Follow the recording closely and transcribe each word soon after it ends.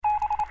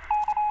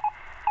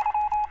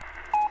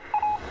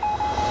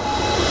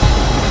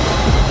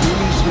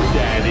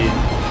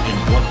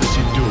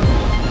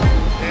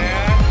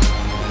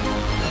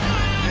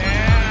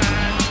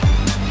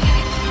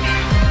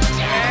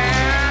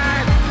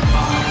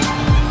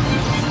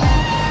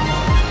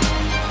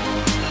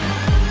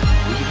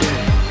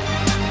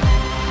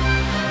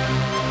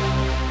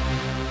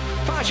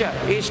Vater.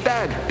 His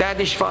dad.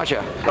 Dad is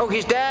Vater. Oh,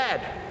 his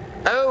dad.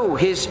 Oh,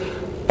 his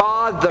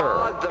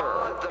father.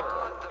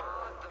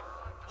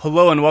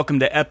 Hello and welcome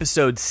to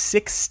episode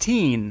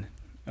 16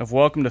 of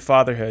Welcome to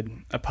Fatherhood,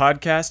 a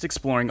podcast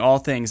exploring all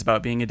things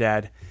about being a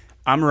dad.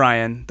 I'm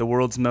Ryan, the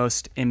world's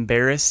most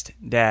embarrassed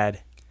dad.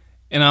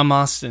 And I'm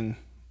Austin,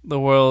 the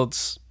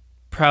world's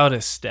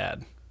proudest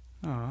dad.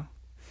 Aw.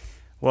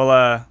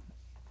 Well,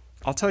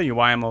 I'll tell you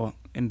why I'm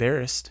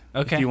embarrassed,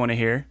 Okay. if you want to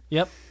hear.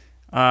 Yep.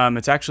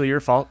 It's actually your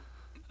fault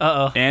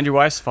Uh-oh. and your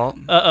wife's fault.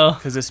 Uh-oh.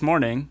 Because this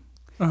morning,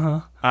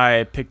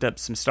 I picked up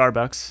some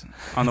Starbucks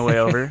on the way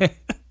over.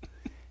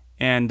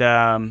 And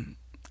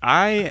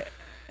I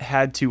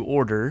had to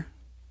order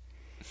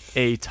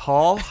a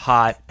tall,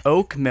 hot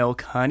oat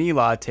milk honey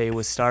latte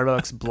with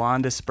Starbucks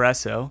blonde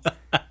espresso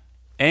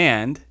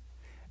and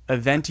a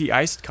venti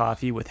iced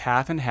coffee with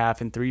half and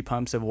half and 3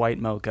 pumps of white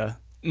mocha.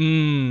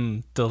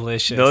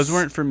 Delicious. Those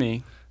weren't for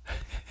me.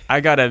 I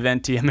got a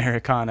venti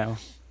Americano.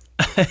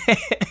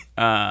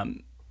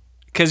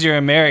 Because you're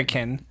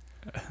American.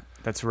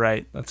 That's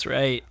right. That's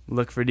right.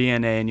 Look for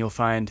DNA and you'll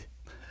find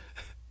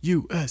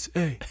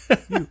USA.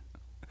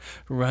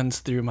 Runs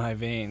through my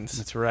veins.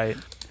 That's right.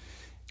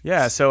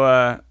 Yeah, so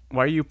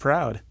why are you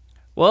proud?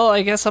 Well,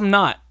 I guess I'm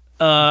not.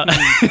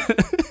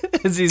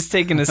 As he's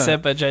taking a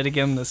sip, I tried to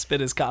get him to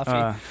spit his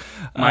coffee.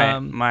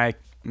 My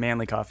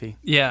manly coffee.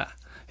 Yeah,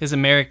 his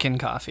American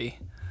coffee.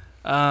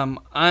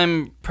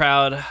 I'm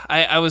proud.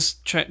 I was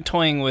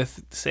toying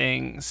with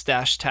saying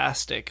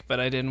stash-tastic, but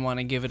I didn't want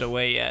to give it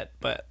away yet.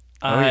 But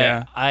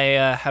I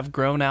have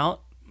grown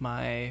out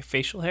my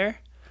facial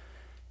hair,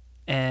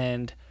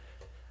 and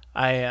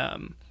I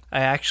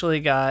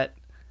actually got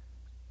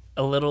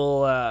a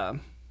little.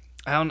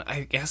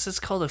 I guess it's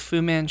called a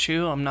Fu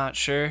Manchu. I'm not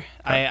sure.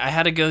 I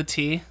had a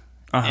goatee,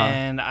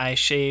 and I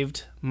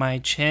shaved my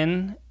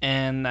chin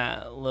and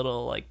that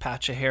little like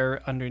patch of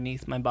hair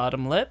underneath my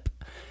bottom lip.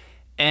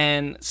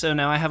 And so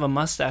now I have a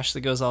mustache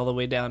that goes all the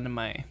way down to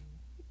my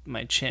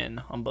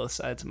chin on both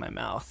sides of my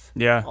mouth.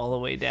 Yeah. All the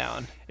way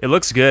down. It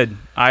looks good.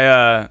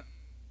 That's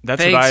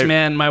Thanks, what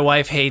man. My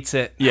wife hates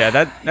it. Yeah,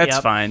 that's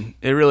Yep. fine.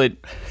 It really,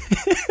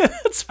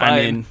 It's fine. I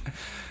mean,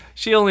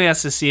 she only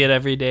has to see it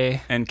every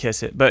day. and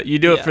kiss it. But you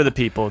do it Yeah. for the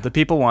people. The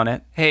people want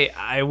it. Hey,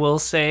 I will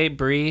say,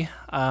 Bree,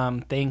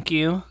 thank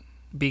you.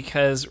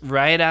 Because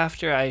right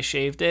after I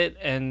shaved it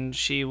and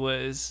she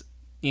was,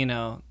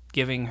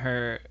 giving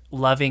her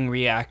loving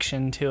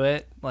reaction to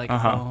it, like,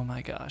 oh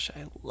my gosh,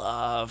 I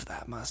love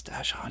that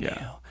mustache on Yeah.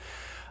 you.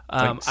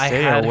 Like, I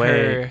stay had away.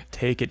 her,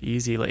 Take it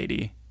easy,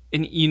 lady.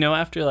 and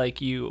after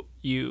like you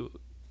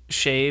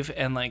shave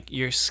and like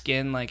your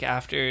skin, like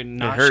after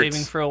not hurts.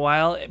 shaving for a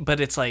while, but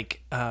it's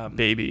like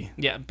Baby.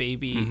 yeah,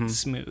 baby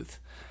smooth.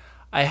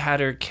 I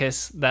had her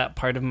kiss that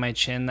part of my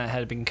chin that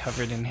had been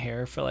covered in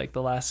hair for like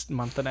the last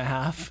month and a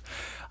half.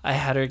 I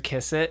had her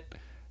kiss it,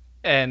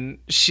 and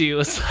she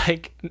was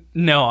like,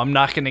 no, I'm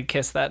not going to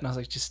kiss that. And I was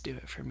like, just do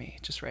it for me.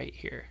 Just right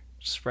here.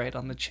 Just right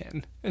on the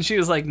chin. And she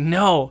was like,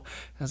 no.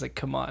 I was like,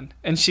 come on.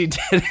 And she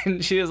did.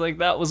 And she was like,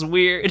 that was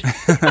weird.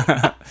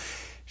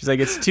 She's like,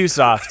 it's too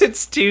soft.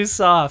 It's too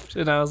soft.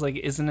 And I was like,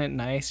 isn't it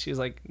nice? She was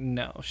like,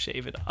 no,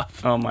 shave it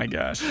off. Oh my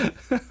gosh.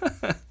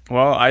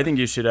 Well, I think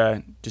you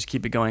should just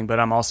keep it going, but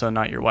I'm also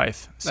not your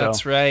wife. So.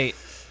 That's right.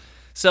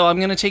 So I'm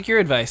going to take your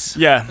advice.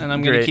 Yeah, And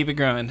I'm going to great. keep it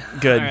growing.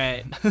 Good. All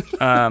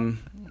right.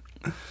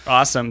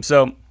 Awesome.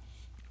 So,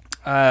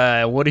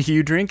 what are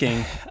you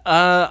drinking?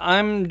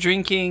 I'm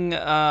drinking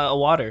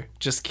water.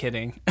 Just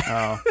kidding.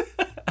 Oh,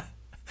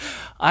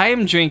 I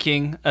am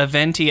drinking a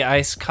venti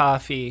iced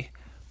coffee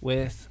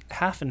with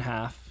half and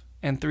half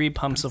and 3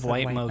 pumps of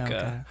white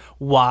mocha.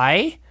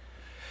 Why?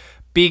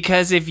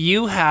 Because if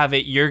you have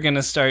it, you're going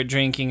to start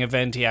drinking a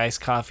venti iced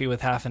coffee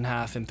with half and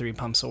half and 3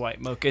 pumps of white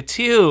mocha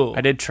too.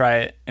 I did try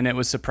it, and it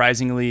was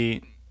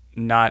surprisingly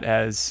not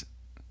as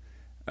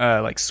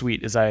like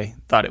sweet as I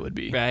thought it would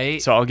be. Right.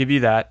 So I'll give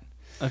you that.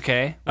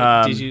 Okay.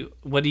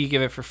 What do you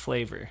give it for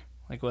flavor?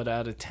 Like what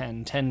out of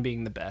 10? 10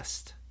 being the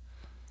best.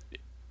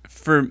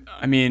 For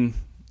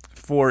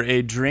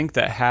a drink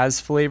that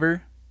has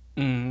flavor,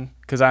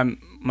 because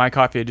my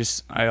coffee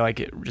I like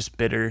it just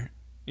bitter.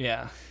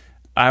 Yeah.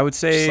 I would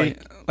say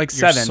Just like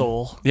your 7.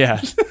 soul.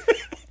 Yeah.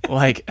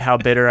 Like how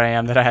bitter I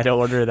am that I had to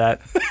order that.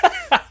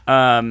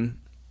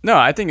 No,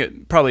 I think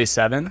it probably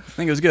 7. I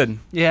think it was good.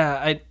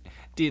 Yeah,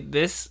 dude,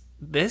 this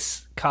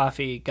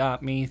coffee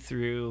got me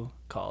through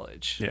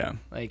college. Yeah.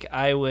 Like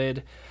I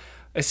would,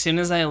 as soon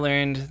as I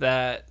learned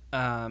that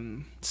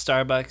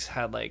Starbucks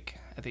had like,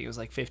 I think it was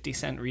like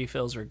 50-cent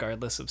refills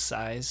regardless of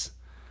size.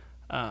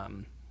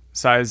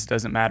 Size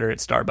doesn't matter at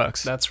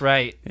Starbucks. That's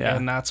right. Yeah.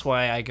 And that's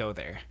why I go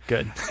there.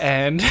 Good.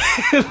 And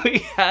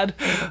we had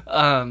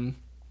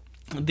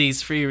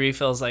these free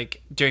refills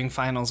like during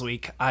finals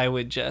week. I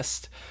would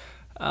just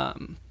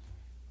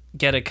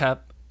get a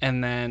cup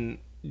and then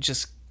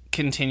just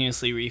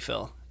continuously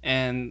refill.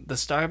 And the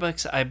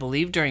Starbucks, I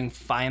believe during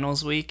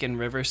finals week in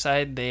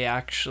Riverside, they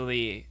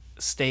actually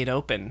stayed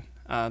open.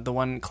 The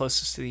one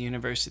closest to the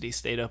university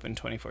stayed open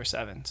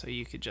 24/7. So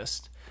you could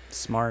just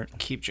Smart.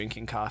 keep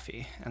drinking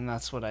coffee. And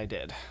that's what I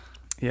did.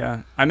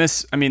 Yeah. I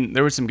mean,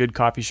 there were some good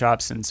coffee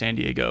shops in San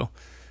Diego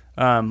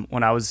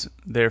when I was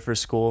there for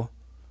school.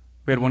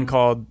 We had one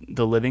called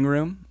The Living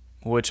Room,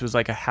 which was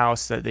like a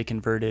house that they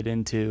converted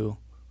into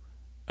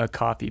a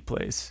coffee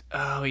place.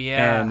 Oh,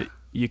 yeah. And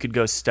you could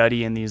go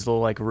study in these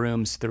little like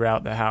rooms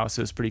throughout the house.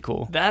 It was pretty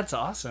cool. That's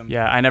awesome.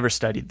 Yeah, I never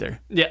studied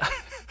there. Yeah.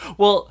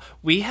 Well,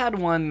 we had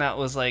one that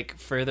was like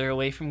further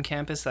away from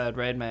campus that I'd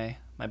ride my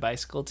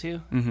bicycle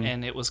to,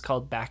 and it was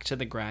called Back to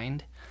the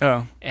Grind.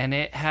 Oh. And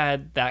it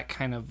had that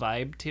kind of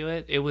vibe to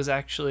it. It was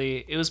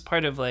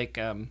part of like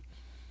a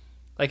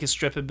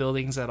strip of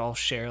buildings that all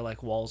share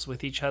like walls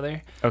with each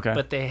other. Okay.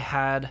 But they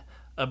had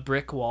a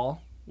brick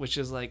wall, which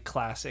is like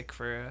classic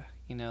for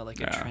like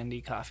a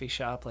trendy coffee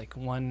shop, like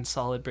one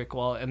solid brick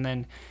wall. And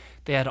then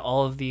they had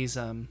all of these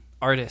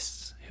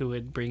artists who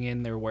would bring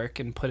in their work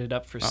and put it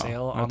up for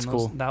sale on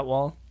that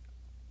wall.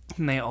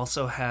 And they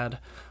also had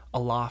a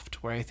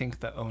loft where I think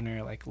the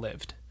owner like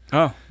lived.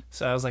 Oh.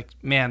 So I was like,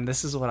 man,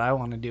 this is what I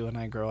want to do when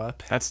I grow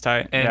up. That's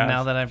tight. And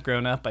now that I've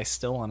grown up, I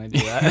still want to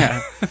do that.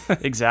 Yeah,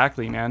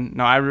 exactly, man.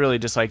 No, I really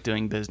just like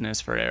doing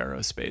business for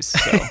aerospace. So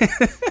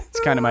it's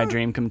kind of my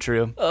dream come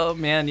true. Oh,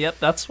 man. Yep.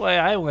 That's why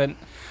I went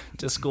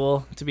to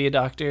school to be a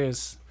doctor,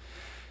 is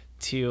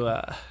to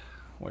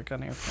work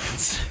on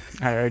airplanes.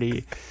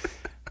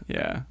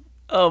 Yeah.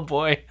 Oh,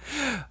 boy.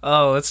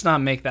 Oh, let's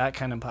not make that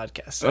kind of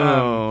podcast.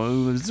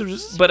 Oh.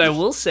 But I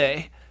will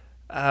say,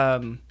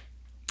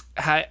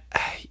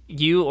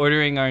 you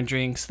ordering our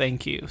drinks,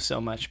 thank you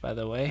so much, by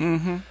the way.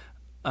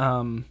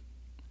 Mm-hmm.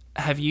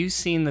 Have you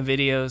seen the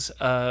videos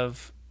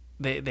of,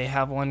 they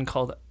have one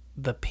called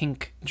the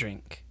Pink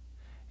Drink,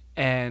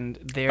 and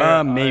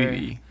there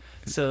maybe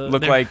so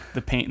look like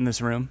the paint in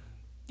this room.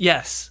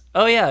 Yes.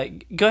 Oh yeah,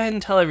 go ahead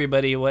and tell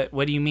everybody what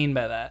do you mean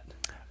by that.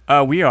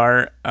 We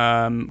are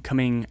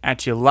coming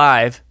at you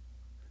live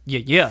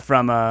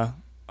from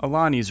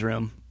Alani's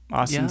room,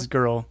 Austin's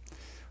girl.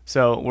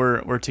 So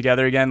we're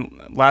together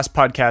again. Last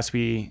podcast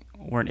we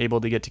weren't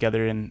able to get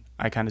together, and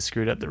I kind of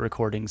screwed up the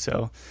recording.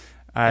 So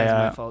that's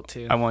my fault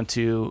too. I want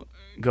to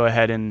go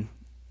ahead and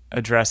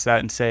address that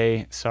and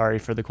say sorry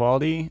for the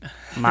quality.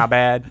 My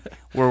bad.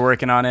 We're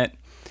working on it.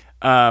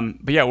 But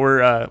yeah,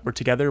 we're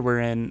together. We're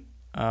in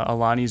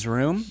Alani's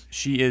room.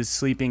 She is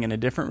sleeping in a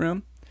different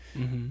room.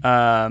 Mm-hmm.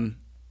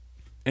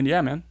 And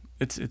yeah, man,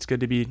 it's good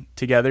to be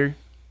together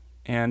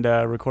and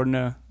recording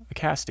a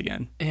cast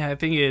again. Yeah,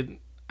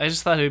 I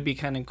just thought it would be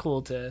kind of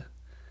cool to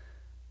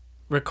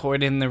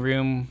record in the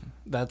room.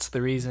 That's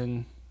the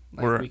reason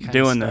we're we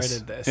doing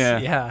started this.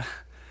 Yeah.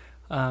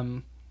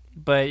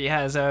 But yeah,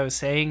 as I was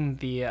saying,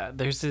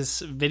 there's this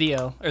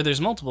video, or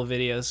there's multiple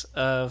videos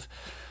of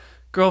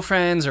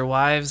girlfriends or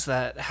wives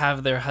that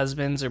have their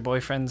husbands or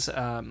boyfriends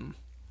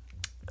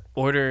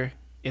order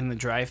in the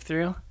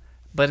drive-thru,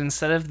 but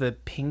instead of the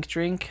pink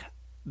drink,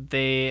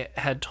 they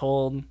had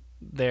told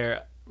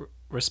their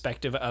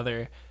respective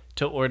other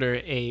to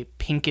order a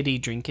pinkety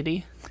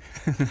drinkety.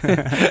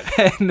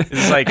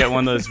 It's like at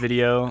one of those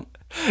video,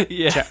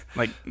 yeah,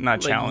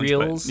 not challenge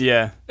reels, but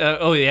yeah.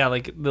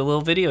 Like the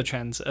little video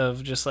trends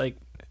of just like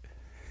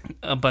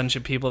a bunch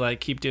of people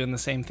that keep doing the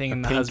same thing,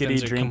 and the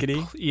husbands are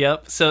drinkety.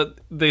 Yep. So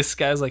this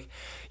guy's like,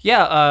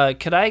 yeah,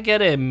 could I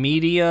get a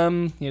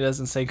medium? He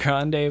doesn't say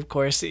grande, of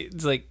course.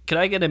 It's like, could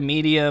I get a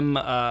medium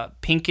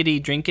pinkety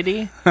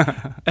drinkety?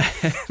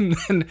 And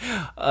then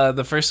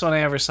the first one I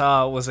ever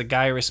saw was a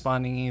guy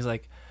responding. He's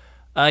like,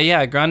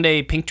 yeah,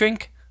 grande pink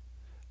drink.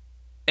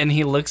 And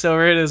he looks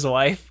over at his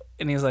wife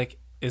and he's like,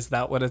 is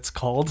that what it's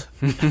called?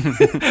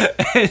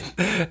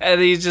 and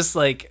he just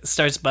like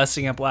starts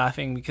busting up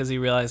laughing because he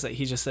realized that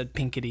he just said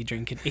pinkety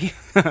drinkety.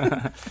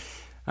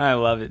 I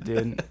love it,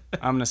 dude.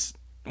 I'm going to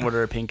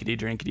order a pinkety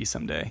drinkety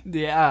someday.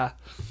 Yeah.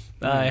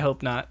 I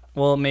hope not.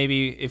 Well,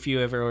 maybe if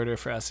you ever order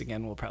for us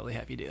again, we'll probably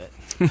have you do it.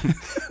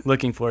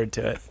 Looking forward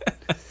to it.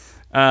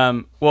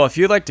 Well, if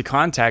you'd like to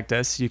contact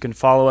us, you can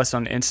follow us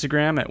on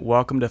Instagram at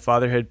Welcome to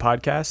Fatherhood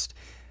Podcast,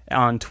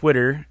 on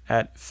Twitter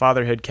at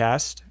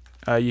FatherhoodCast.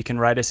 You can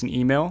write us an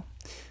email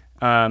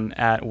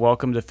at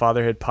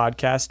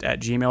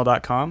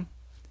welcometofatherhoodpodcast@gmail.com,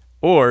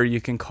 or you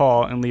can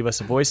call and leave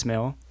us a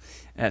voicemail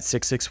at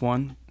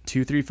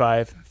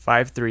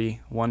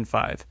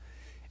 661-235-5315.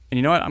 And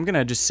you know what? I'm going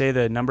to just say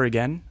the number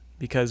again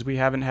because we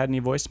haven't had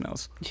any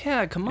voicemails.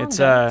 Yeah, come on. It's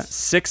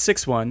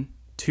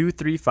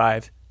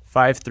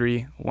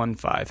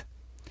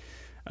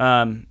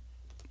 661-235-5315.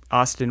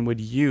 Austin, would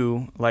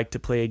you like to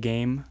play a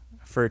game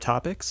for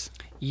topics?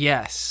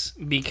 Yes,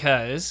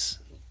 because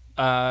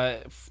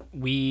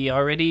we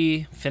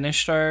already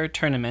finished our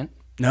tournament.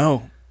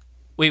 No.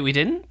 Wait, we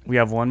didn't? We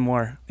have one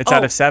more. It's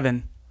out of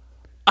 7.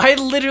 I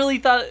literally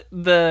thought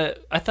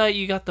I thought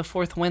you got the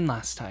 4th win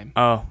last time.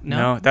 Oh,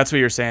 no. That's what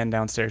you're saying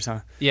downstairs,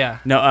 huh? Yeah.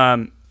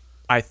 No,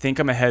 I think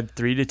I'm ahead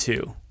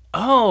 3-2.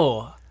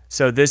 Oh.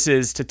 So this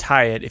is to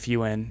tie it if you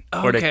win,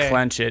 or to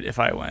clench it if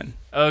I win.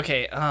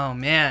 Okay. Oh,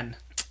 man.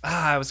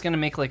 I was going to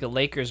make like a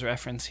Lakers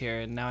reference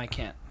here, and now I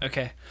can't.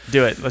 Okay.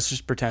 Do it. Let's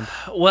just pretend.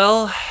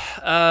 Well,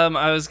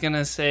 I was going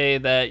to say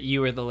that you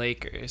were the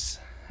Lakers,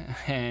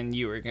 and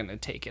you were going to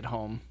take it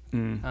home.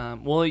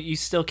 Well, you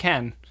still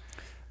can.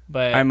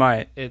 but I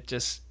might.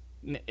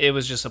 It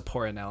was just a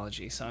poor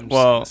analogy, so I'm just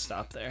going to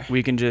stop there.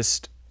 We can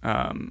just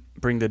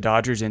bring the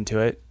Dodgers into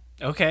it.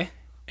 Okay.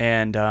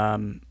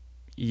 And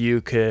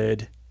you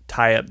could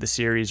tie up the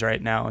series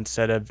right now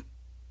instead of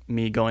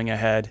me going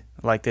ahead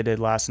like they did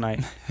last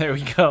night. There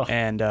we go.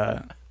 And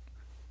I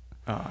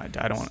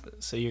don't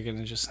want. So you're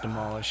gonna just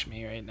demolish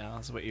me right now,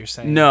 is what you're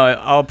saying? No,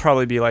 I'll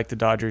probably be like the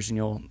Dodgers, and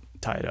you'll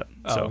tie it up.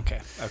 Oh, so. Okay.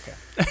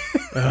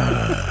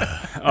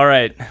 All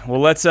right. Well,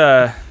 let's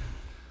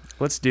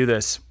do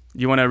this.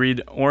 You want to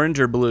read orange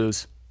or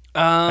blues?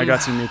 I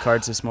got some new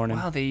cards this morning.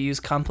 Wow, they use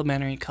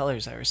complementary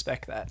colors. I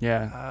respect that.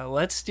 Yeah.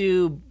 Let's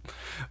do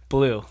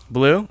blue.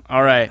 Blue?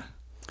 All right.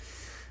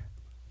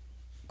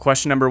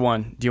 Question number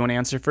 1. Do you want to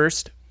answer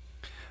first?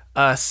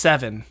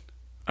 7.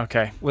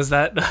 Okay. Was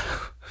that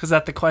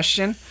the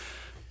question?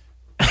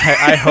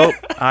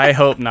 I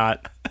hope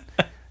not.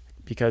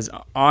 Because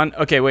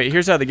okay, wait,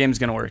 here's how the game's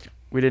going to work.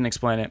 We didn't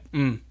explain it.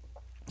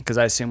 Because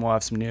I assume we'll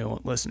have some new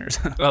listeners.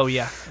 Oh,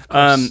 yeah. Of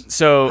course.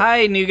 So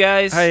hi, new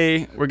guys.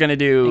 Hi, we're going to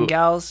do and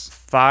gals.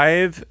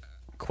 5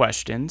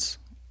 questions,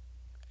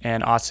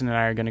 and Austin and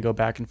I are going to go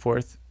back and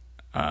forth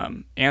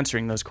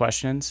answering those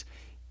questions.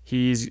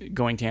 He's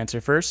going to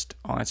answer first,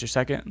 I'll answer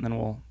second, and then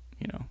we'll,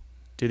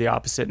 do the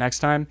opposite next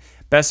time.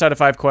 Best out of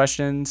 5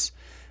 questions.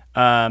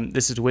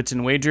 This is Wits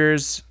and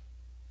Wagers,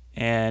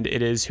 and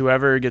it is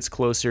whoever gets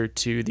closer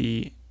to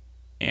the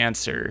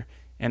answer,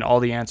 and all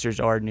the answers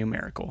are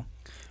numerical.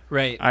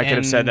 Right. I could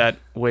have said that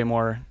way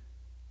more.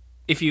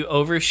 If you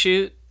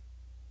overshoot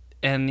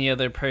and the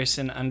other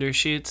person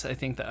undershoots, I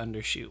think the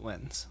undershoot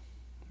wins.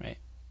 Right.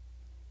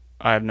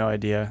 I have no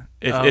idea.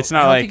 It's not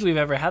I don't like think we've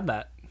ever had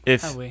that.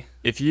 Have we?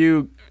 If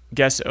you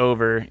guess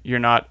over, you're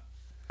not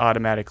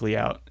automatically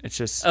out. It's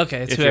just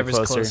okay. It's if whoever's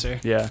you're closer.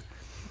 Yeah.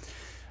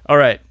 All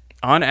right.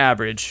 On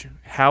average,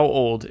 how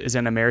old is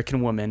an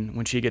American woman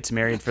when she gets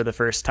married for the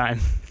first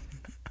time?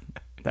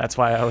 That's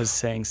why I was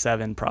saying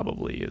 7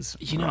 probably is.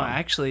 Wrong.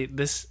 Actually,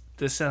 this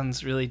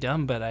sounds really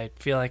dumb, but I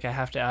feel like I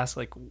have to ask,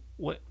 like,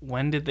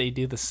 when did they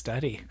do the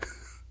study?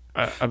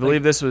 I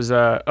believe this was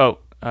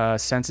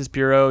Census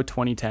Bureau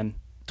 2010.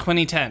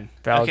 2010.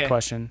 Valid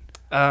question.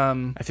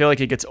 I feel like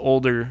it gets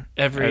older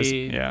I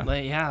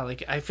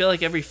feel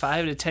like every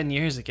 5 to 10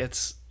 years it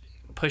gets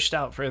pushed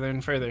out further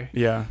and further.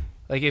 Yeah.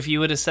 Like if you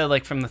would have said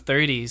like from the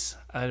 30s,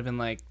 I'd have been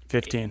like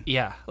 15.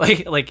 Yeah,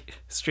 like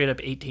straight up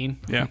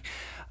 18. Yeah.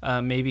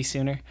 Maybe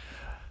sooner.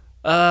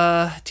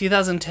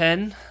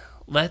 2010.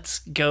 Let's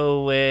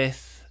go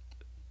with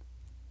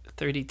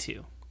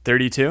 32.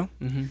 32?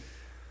 Mm-hmm.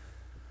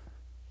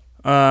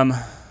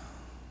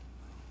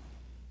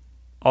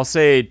 I'll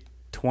say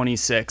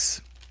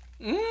 26.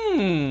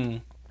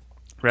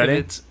 Ready?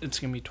 It's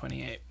gonna be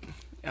 28.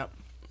 Yep.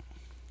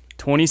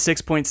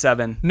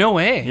 26.7. No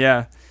way.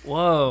 Yeah.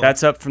 Whoa.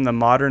 That's up from the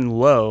modern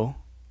low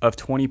of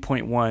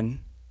 20.1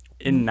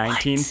 in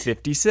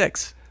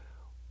 1956.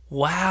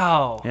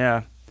 Wow.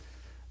 Yeah.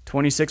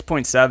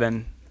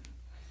 26.7.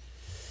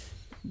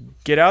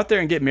 Get out there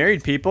and get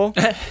married, people.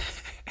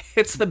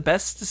 It's the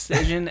best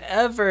decision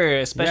ever,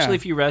 especially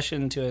if you rush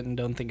into it and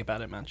don't think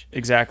about it much.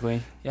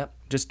 Exactly. Yep.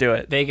 Just do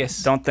it.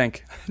 Vegas. Don't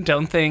think.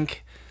 Don't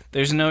think.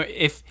 There's no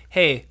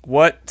hey.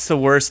 What's the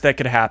worst that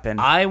could happen?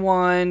 I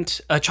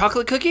want a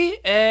chocolate cookie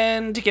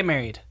and to get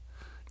married.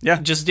 Yeah.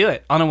 Just do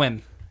it on a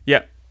whim.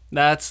 Yep.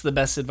 That's the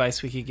best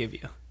advice we could give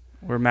you.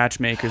 We're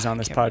matchmakers on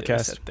this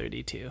podcast. At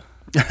 32.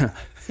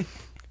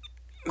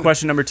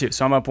 Question number 2.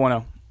 So I'm up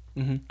 1-0.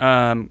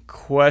 Mm-hmm.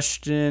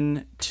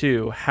 Question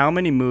 2. How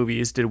many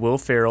movies did Will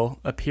Ferrell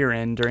appear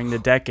in during the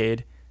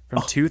decade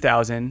from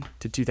 2000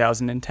 to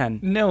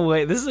 2010? No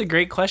way. This is a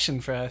great question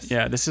for us.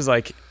 Yeah, this is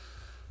like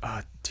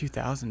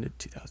 2000 to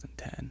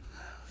 2010.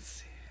 Let's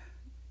see.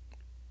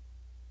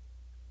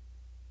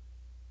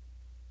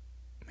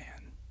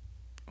 Man.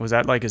 Was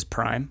that like his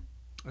prime?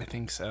 I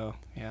think so,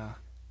 yeah.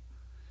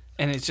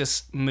 And it's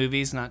just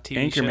movies, not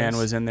TV shows. Anchorman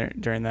was in there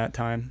during that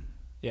time.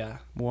 Yeah.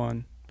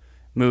 1.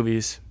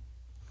 Movies.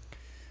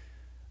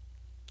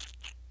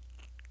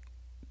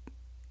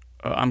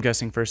 I'm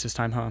guessing first this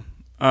time, huh?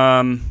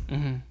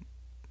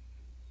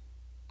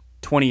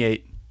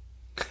 28.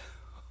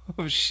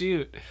 Oh,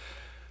 shoot.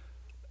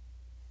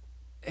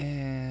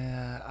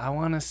 I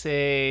want to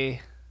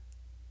say...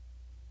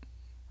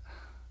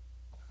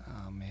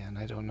 Oh, man,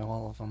 I don't know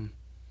all of them.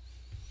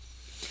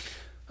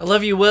 I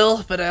love you,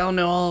 Will, but I don't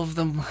know all of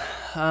them.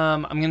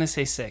 I'm going to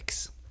say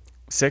 6.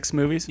 6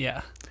 movies?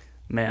 Yeah.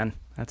 Man,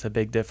 that's a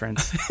big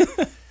difference.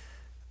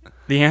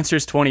 The answer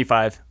is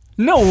 25.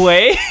 No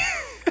way.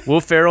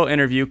 Will Ferrell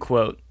interview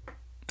quote,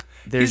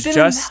 He's been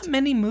in that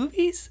many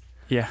movies?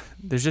 Yeah,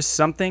 there's just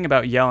something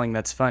about yelling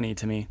that's funny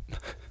to me.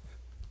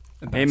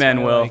 That's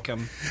Amen, Will. Like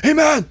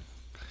Amen!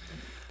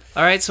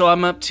 All right, so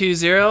I'm up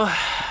 2-0.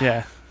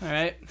 Yeah. All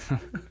right.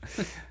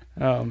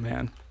 Oh,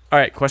 man. All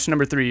right, question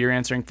number 3. You're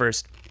answering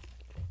first.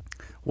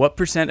 What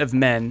 % of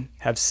men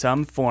have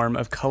some form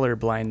of color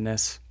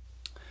blindness?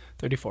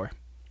 34. I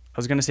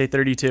was going to say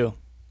 32.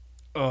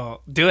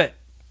 Oh, do it.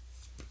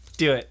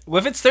 Do it. What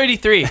if it's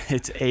 33?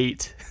 It's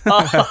 8.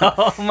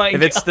 Oh, my God.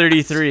 If it's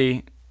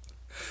 33,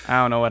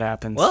 I don't know what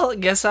happens. Well,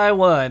 guess I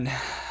won.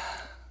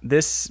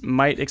 This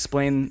might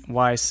explain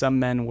why some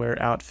men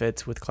wear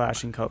outfits with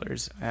clashing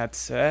colors.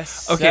 That's Okay.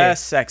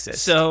 sexist.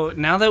 So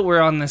now that we're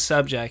on this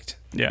subject,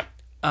 yeah.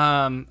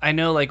 I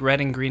know like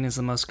red and green is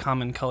the most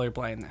common color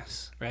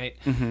blindness, right?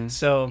 Mm-hmm.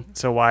 So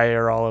why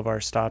are all of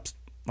our stop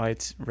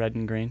lights red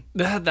and green?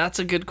 that's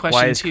a good question.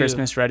 Why is too,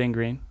 Christmas red and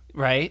green?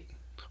 right?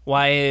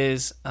 Why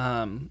is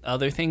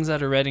other things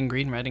that are red and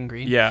green red and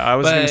green? Yeah, I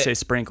was going to But say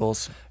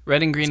sprinkles.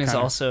 red and green It's is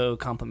kinda- also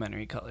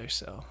complementary colors,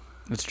 so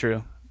That's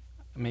true.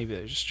 maybe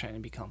they're just trying to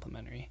be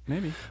complementary.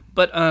 Maybe.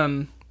 But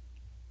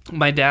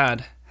my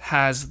dad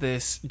has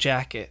this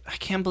jacket. I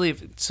can't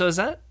believe it. So is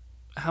that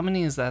how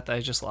many is that I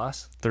just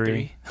lost?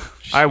 3.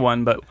 I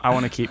won, but I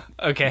want to keep.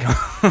 Okay.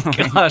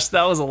 Gosh,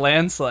 that was a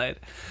landslide.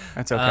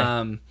 That's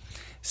okay.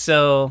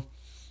 So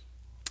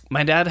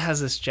my dad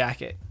has this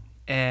jacket,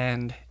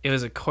 and it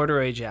was a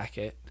corduroy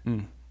jacket,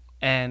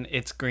 and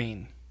it's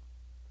green,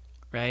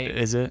 right?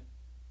 Is it?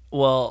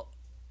 Well,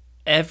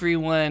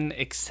 everyone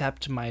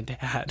except my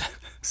dad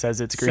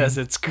Says it's green. says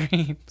it's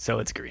green. So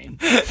it's green.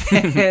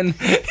 And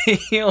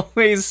he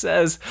always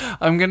says,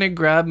 I'm going to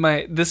grab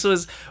my... This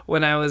was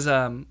when I was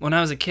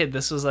a kid,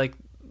 this was like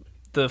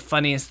the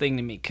funniest thing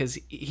to me because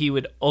he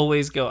would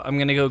always go, I'm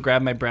going to go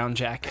grab my brown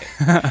jacket.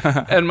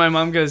 And my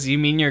mom goes, you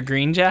mean your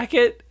green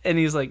jacket? And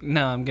he's like,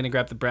 no, I'm going to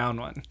grab the brown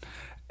one.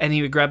 And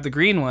he would grab the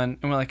green one,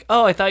 and we're like,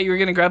 "Oh, I thought you were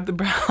gonna grab the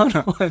brown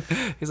one."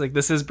 He's like,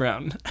 "This is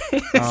brown."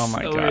 Oh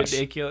my so gosh,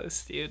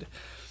 ridiculous, dude!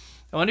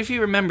 I wonder if he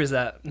remembers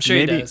that. I'm sure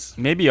maybe, he does.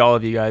 Maybe all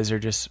of you guys are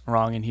just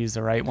wrong, and he's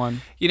the right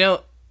one. You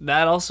know,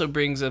 that also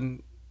brings a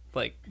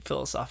like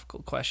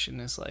philosophical question: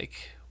 is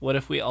like, what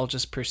if we all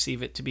just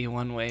perceive it to be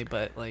one way,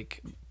 but like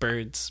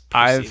birds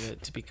perceive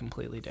it to be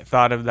completely different?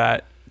 Thought of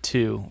that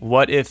too.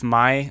 What if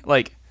my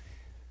like?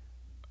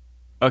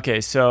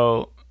 Okay,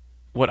 so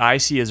what I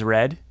see as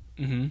red.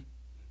 Mm-hmm.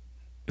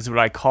 Is what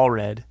I call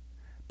red,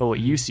 but what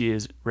you see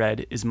as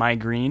red is my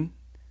green.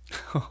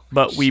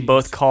 But we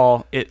both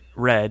call it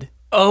red.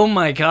 Oh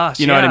my gosh!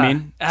 You know what I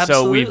mean?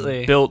 Absolutely. So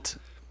we've built,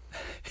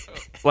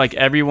 like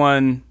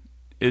everyone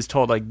is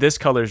told, like this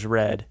color's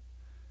red,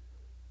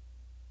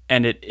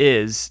 and it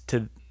is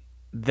to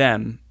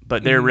them,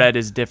 but their red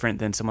is different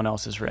than someone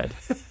else's red.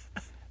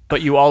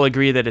 But you all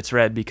agree that it's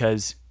red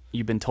because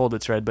you've been told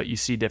it's red, but you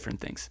see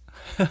different things.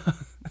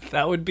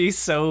 That would be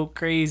so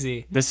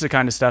crazy. This is the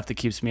kind of stuff that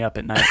keeps me up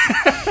at night.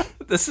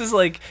 This is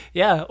like,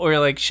 yeah, or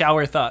like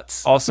shower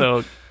thoughts.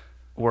 Also,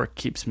 work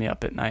keeps me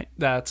up at night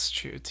That's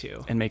true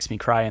too. and makes me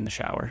cry in the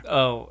shower.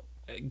 Oh,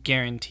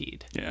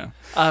 guaranteed. Yeah.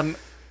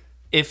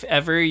 If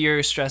ever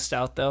you're stressed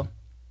out though,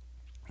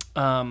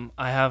 I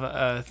have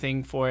a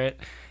thing for it.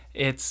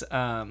 It's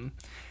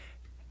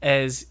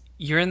as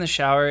you're in the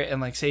shower and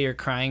like say you're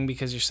crying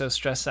because you're so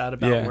stressed out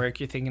about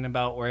work, you're thinking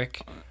about work.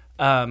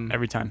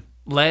 Every time.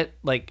 Let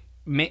like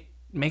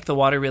make the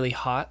water really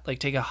hot, like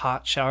take a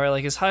hot shower,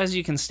 like as hot as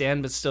you can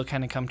stand but still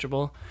kind of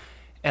comfortable,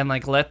 and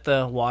like let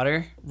the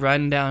water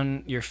run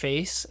down your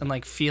face and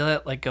like feel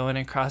it like going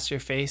across your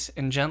face,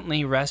 and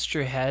gently rest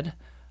your head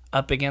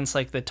up against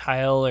like the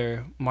tile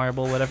or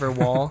marble whatever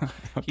wall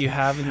you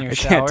have in your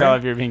shower. I can't tell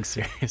if you're being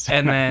serious.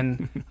 And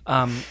then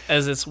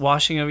as it's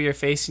washing over your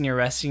face and you're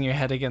resting your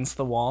head against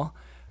the wall,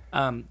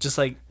 just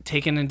like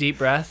taking a deep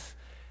breath,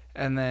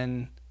 and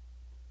then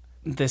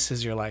this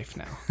is your life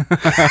now.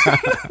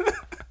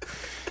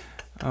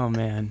 Oh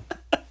man.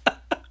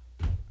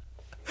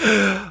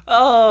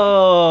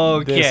 Oh,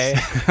 okay.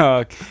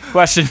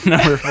 Question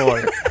number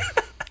 4.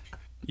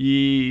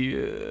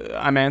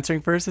 I'm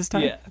answering first this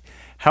time? Yeah.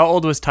 How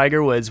old was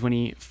Tiger Woods when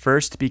he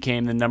first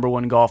became the number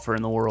 1 golfer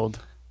in the world?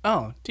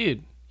 Oh,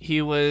 dude.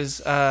 He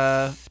was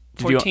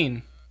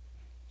 14.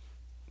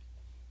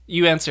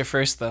 You answer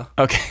first, though.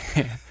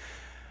 Okay.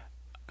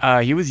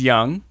 He was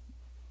young.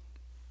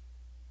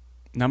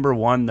 Number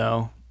 1,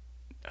 though.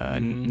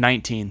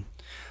 19.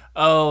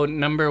 Oh,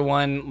 number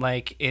 1,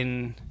 like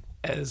in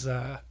as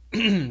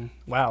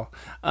wow,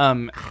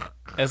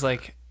 as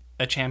like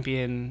a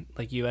champion,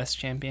 like U.S.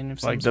 champion of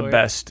some Like sort. the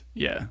best,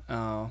 yeah,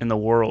 in the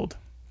world.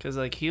 Because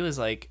like he was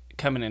like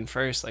coming in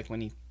first, like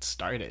when he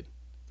started.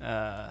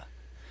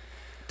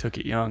 Took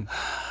it young.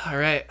 All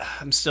right,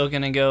 I'm still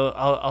gonna go.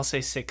 I'll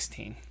say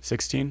 16.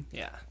 16?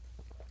 Yeah.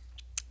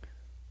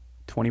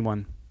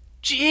 21.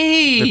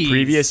 Jeez. The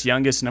previous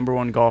youngest number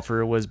 1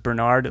 golfer was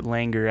Bernard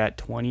Langer at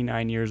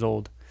 29 years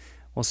old.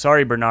 Well,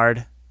 sorry,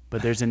 Bernard,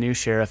 but there's a new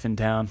sheriff in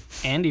town.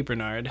 Andy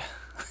Bernard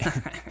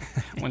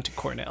went to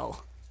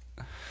Cornell.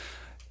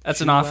 That's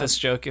an Office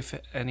joke if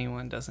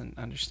anyone doesn't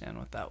understand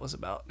what that was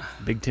about.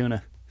 Big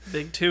tuna.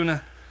 Big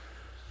tuna.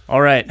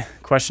 All right,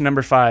 question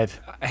number 5.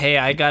 Hey,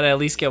 I gotta at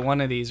least get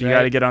one of these, right? You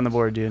got to get on the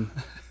board, dude.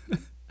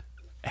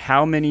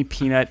 How many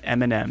peanut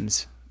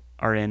M&Ms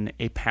are in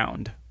a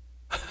pound?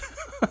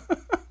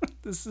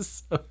 This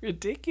is so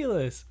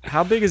ridiculous.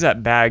 How big is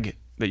that bag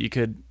that you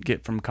could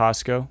get from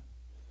Costco?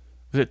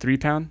 Was it 3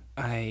 pound?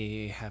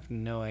 I have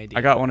no idea.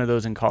 I got one of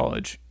those in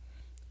college.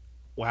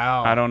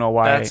 Wow. I don't know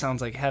why. That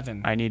sounds like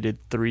heaven. I needed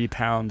 3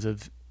 pounds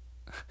of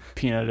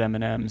peanut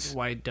M&Ms.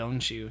 Why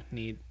don't you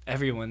need?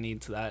 Everyone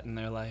needs that in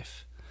their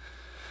life.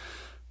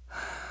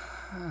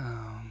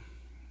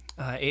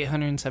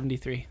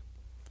 873.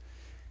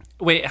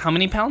 Wait, how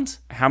many pounds?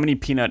 How many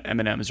peanut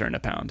M&Ms are in a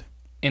pound?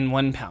 In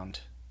 1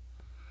 pound.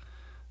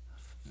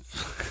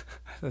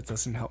 That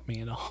doesn't help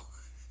me at all.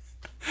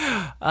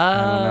 I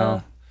don't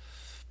know.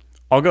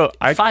 I'll go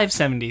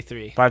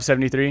 573.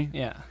 573?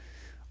 Yeah.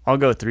 I'll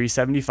go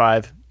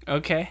 375.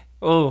 Okay.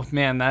 Oh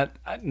man, that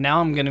now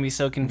I'm gonna be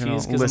so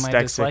confused because of my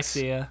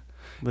dyslexia.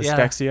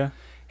 Dyslexia. Yeah.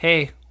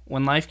 Hey,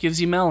 when life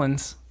gives you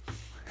melons.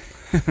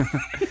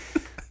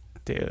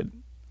 Dude,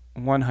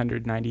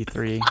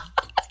 193.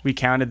 We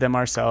counted them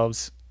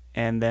ourselves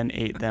and then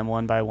ate them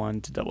one by one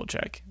to double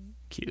check.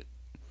 Cute.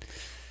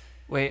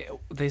 Wait,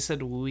 they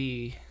said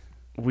we.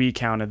 We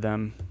counted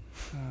them.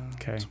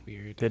 Okay. That's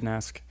weird. Didn't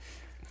ask.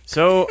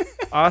 So,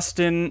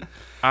 Austin,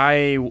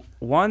 I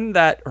won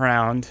that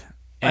round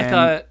and I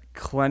thought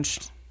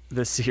clinched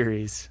the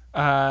series.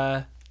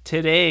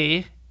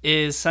 today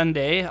is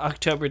Sunday,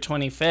 October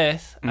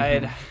 25th.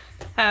 I'd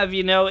have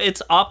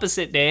it's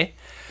opposite day.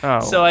 Oh.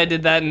 So I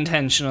did that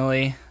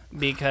intentionally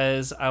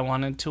because I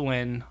wanted to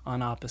win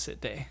on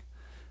opposite day.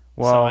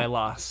 Well, so I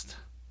lost.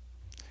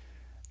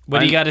 What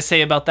do you got to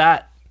say about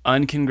that?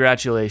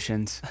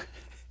 Uncongratulations.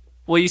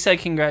 Well, you said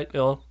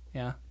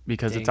yeah.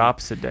 Because Dang it's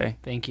opposite day.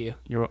 Thank you.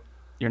 You're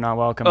not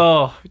welcome.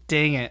 Oh,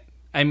 dang it.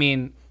 I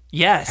mean,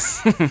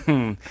 yes.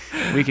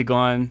 We could go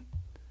on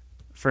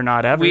for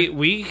not ever.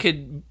 We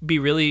could be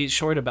really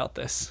short about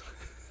this.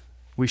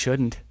 We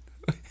shouldn't.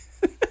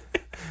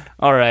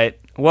 All right.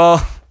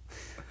 Well,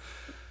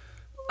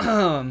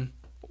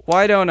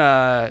 why don't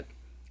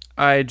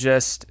I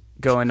just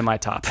go into my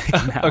topic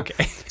now?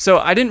 Okay. So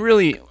I didn't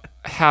really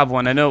have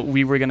one. I know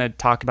we were going to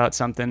talk about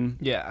something.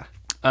 Yeah.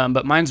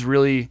 But mine's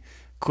really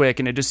quick,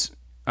 and it just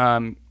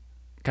kind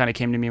of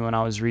came to me when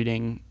I was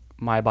reading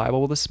my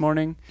Bible this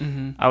morning.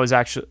 Mm-hmm. I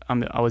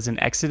was in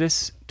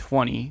Exodus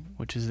 20,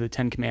 which is the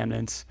 10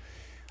 Commandments.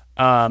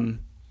 And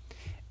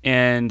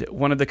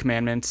one of the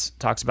commandments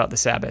talks about the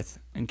Sabbath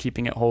and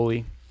keeping it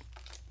holy.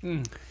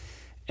 Mm.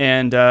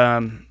 And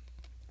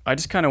I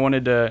just kind of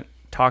wanted to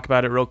talk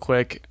about it real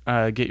quick,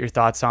 get your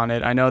thoughts on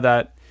it. I know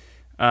that,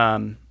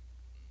 a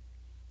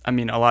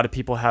lot of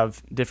people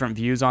have different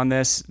views on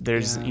this.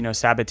 There's,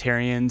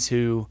 Sabbatarians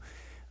who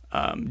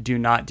do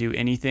not do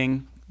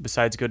anything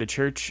besides go to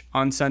church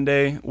on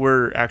Sunday.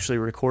 We're actually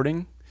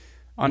recording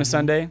on a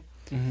Sunday.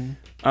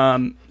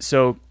 Mm-hmm.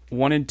 So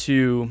wanted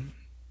to,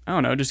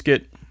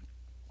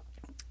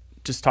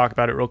 just talk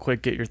about it real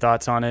quick, get your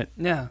thoughts on it.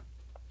 Yeah.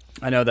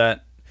 I know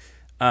that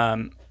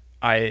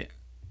I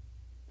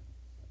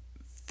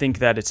think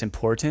that it's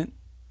important.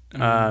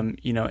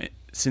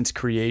 Since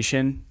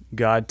creation,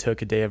 God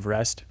took a day of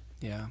rest.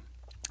 Yeah.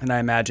 And I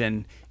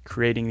imagine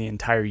creating the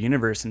entire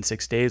universe in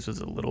 6 days was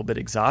a little bit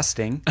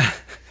exhausting.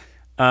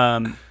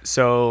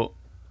 So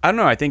I don't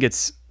know. I think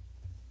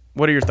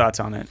what are your thoughts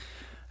on it?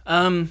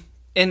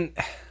 And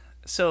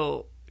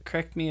so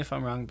correct me if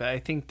I'm wrong, but I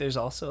think there's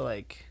also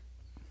like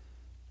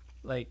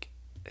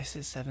is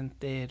it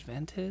Seventh-day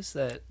Adventist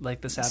that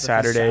like the Sabbath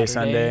Saturday, is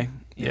Saturday? Sunday.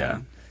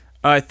 Yeah.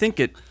 I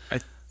think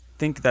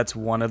that's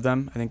one of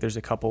them. I think there's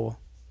a couple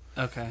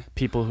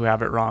people who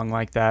have it wrong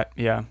like that.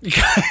 Yeah.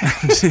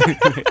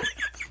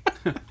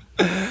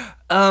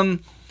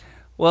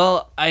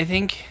 Well, I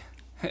think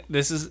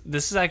this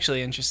is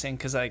actually interesting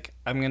because like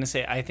I'm gonna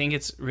say I think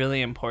it's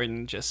really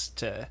important just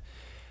to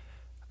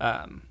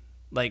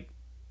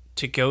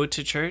to go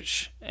to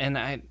church,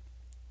 and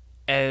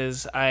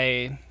as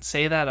I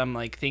say that I'm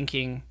like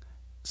thinking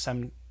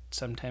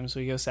sometimes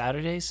we go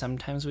Saturdays,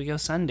 sometimes we go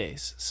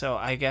Sundays. So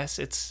I guess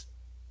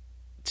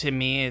to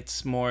me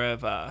it's more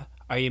of are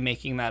you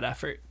making that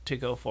effort to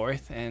go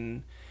forth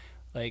and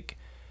like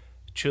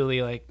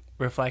truly like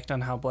reflect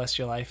on how blessed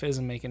your life is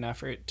and make an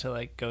effort to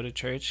like go to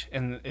church.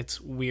 And it's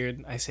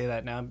weird I say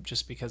that now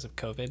just because of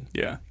COVID.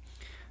 Yeah.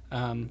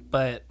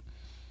 But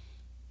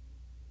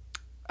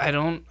I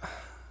don't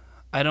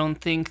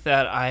think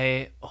that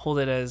I hold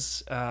it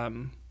as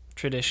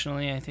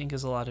traditionally I think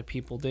as a lot of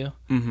people do.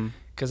 Mm-hmm.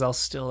 'Cause I'll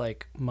still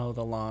like mow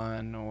the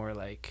lawn or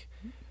like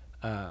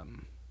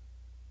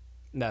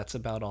that's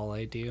about all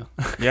I do.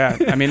 Yeah,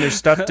 there's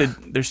stuff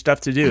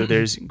to do.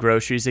 There's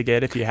groceries to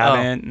get if you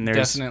haven't, and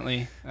there's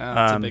definitely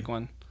that's a big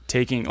one.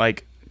 Taking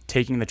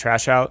the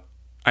trash out.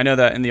 I know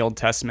that in the Old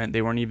Testament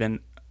they weren't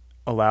even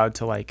allowed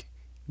to like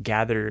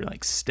gather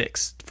like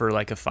sticks for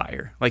like a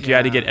fire. Like you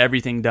had to get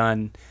everything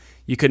done.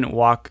 You couldn't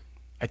walk.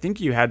 I think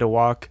you had to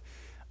walk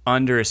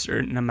under a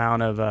certain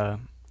amount of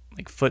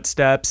like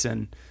footsteps,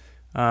 and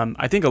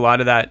I think a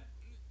lot of that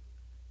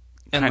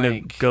kind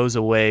of goes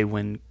away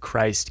when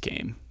Christ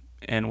came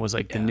and was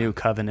like the new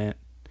covenant.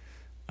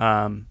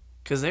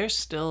 Because there's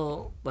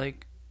still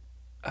like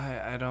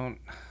I'm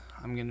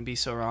gonna be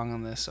so wrong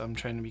on this, so I'm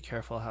trying to be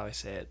careful how I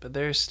say it, but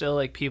there's still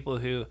like people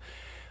who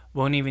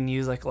won't even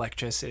use like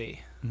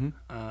electricity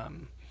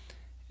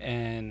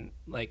and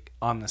like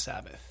on the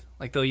Sabbath.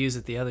 Like they'll use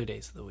it the other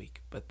days of the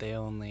week, but they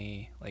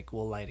only like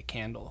will light a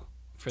candle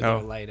for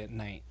their light at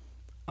night.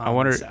 I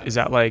wonder, is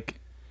that like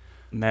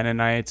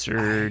Mennonites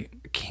or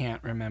I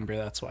can't remember.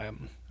 That's why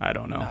I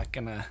don't know. Not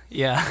gonna.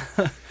 Yeah.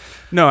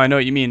 No, I know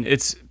what you mean.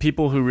 It's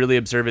people who really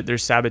observe it.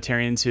 There's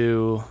Sabbatarians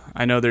who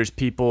I know. There's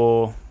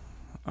people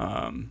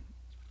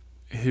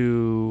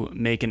who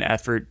make an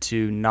effort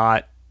to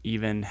not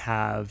even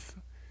have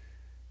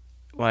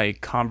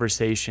like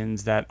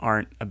conversations that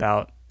aren't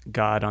about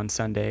God on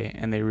Sunday,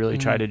 and they really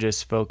try to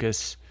just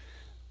focus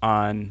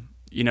on,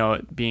 you know,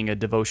 it being a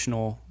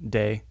devotional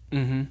day.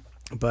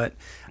 But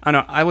I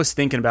don't know, I was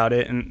thinking about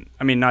it, and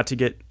I mean, not to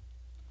get,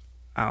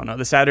 I don't know,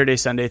 the Saturday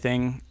Sunday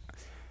thing,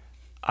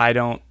 I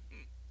don't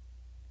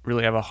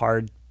really have a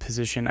hard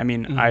position. I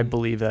mean, I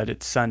believe that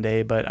it's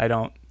Sunday, but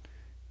I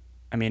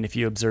mean, if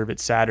you observe it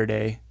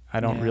Saturday, I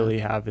don't really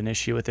have an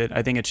issue with it.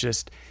 I think it's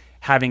just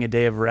having a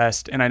day of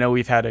rest. And I know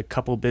we've had a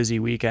couple busy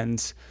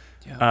weekends.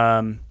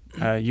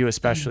 You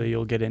especially,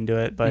 you'll get into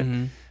it.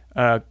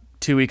 But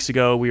 2 weeks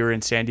ago, we were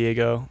in San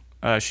Diego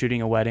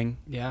shooting a wedding.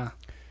 Yeah.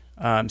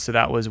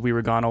 So we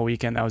were gone all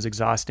weekend. That was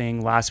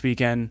exhausting. Last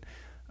weekend,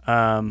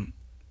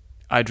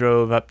 I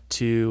drove up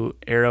to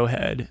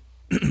Arrowhead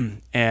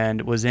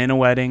and was in a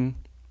wedding.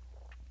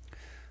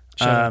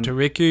 Shout out to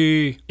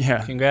Ricky.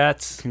 Yeah.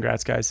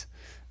 Congrats, guys.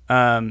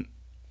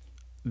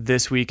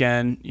 This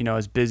weekend, you know, I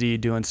was busy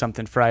doing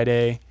something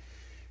Friday.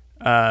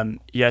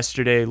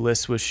 Yesterday,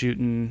 Liz was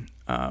shooting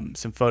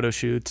some photo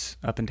shoots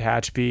up in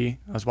Tehachapi.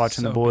 I was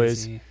watching the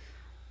boys. Busy.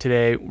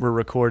 Today, we're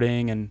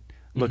recording and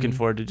looking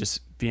forward to just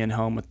being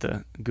home with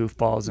the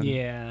goofballs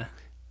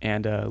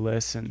and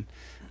Liz. And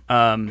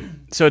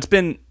so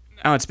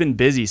it's been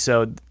busy.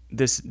 So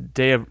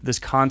this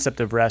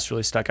concept of rest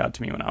really stuck out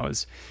to me when I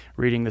was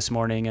reading this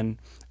morning, and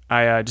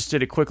I just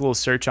did a quick little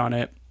search on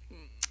it.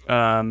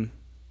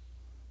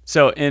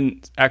 So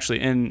in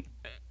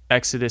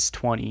Exodus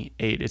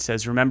 28, it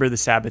says, "Remember the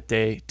Sabbath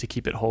day to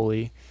keep it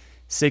holy.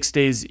 6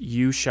 days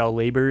you shall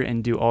labor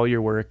and do all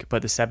your work,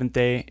 but the seventh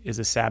day is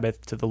a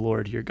Sabbath to the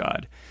Lord your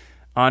God.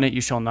 On it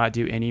you shall not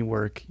do any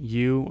work,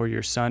 you or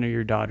your son or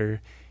your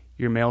daughter,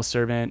 your male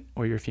servant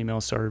or your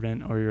female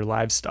servant or your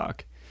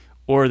livestock,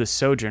 or the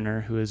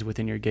sojourner who is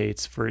within your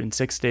gates. For in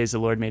 6 days the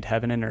Lord made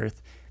heaven and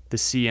earth, the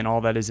sea and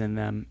all that is in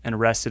them, and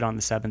rested on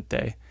the seventh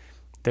day.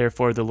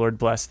 Therefore the Lord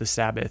blessed the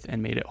Sabbath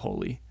and made it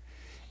holy."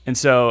 And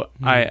so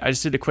I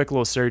just did a quick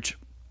little search,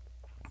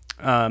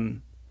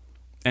 and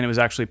it was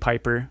actually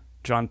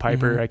John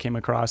Piper, I came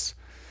across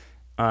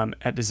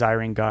at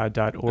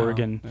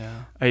desiringgod.org.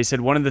 He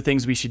said, one of the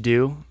things we should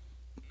do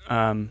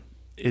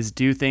is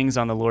do things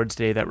on the Lord's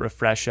day that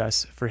refresh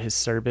us for his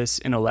service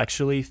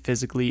intellectually,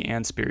 physically,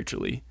 and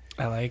spiritually.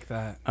 I like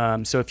that.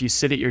 So if you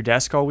sit at your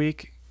desk all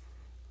week,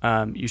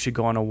 you should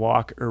go on a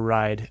walk or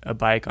ride a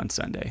bike on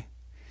Sunday.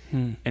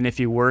 And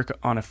if you work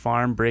on a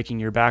farm breaking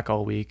your back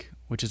all week,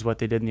 which is what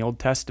they did in the Old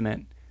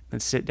Testament,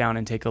 then sit down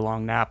and take a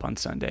long nap on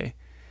Sunday.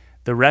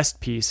 The rest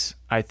piece,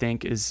 I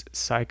think, is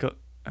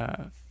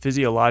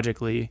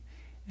physiologically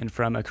and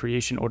from a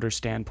creation order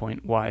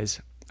standpoint wise.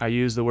 I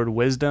use the word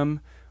wisdom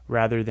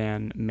rather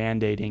than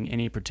mandating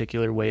any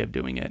particular way of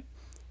doing it.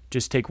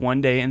 Just take 1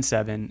 day in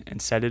 7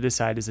 and set it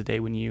aside as a day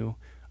when you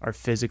are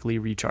physically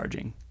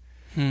recharging.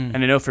 And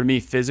I know for me,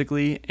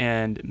 physically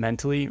and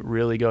mentally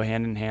really go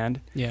hand in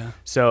hand. Yeah.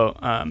 So,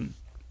 I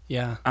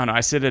don't know,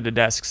 I sit at a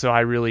desk, so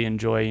I really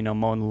enjoy,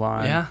 mowing the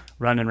lawn,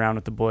 running around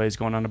with the boys,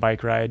 going on a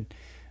bike ride,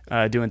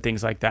 doing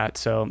things like that.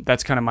 So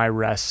that's kind of my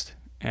rest.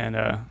 And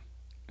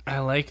I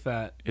like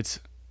that. It's,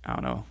 I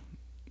don't know,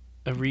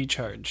 a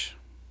recharge.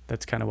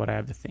 That's kind of what I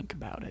have to think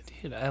about it.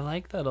 Dude, I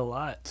like that a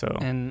lot. So,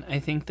 and I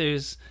think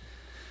there's,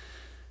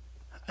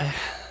 what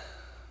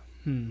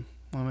am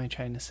I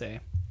trying to say?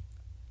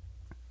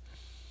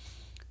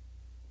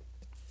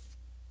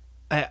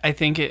 I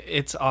think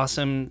it's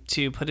awesome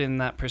to put in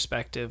that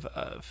perspective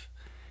of,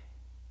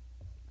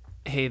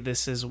 hey,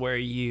 this is where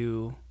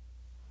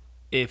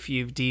if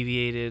you've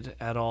deviated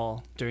at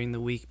all during the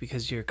week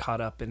because you're caught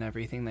up in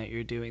everything that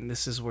you're doing,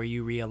 this is where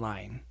you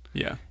realign.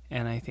 Yeah.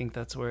 And I think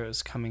that's where it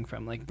was coming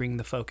from, like bring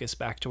the focus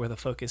back to where the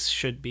focus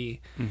should be.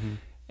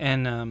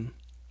 And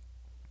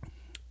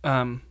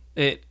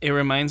it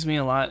reminds me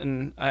a lot,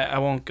 and I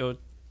won't go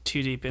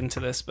too deep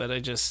into this, but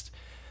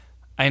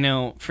I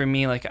know for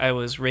me, like I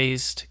was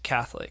raised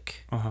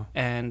Catholic,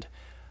 and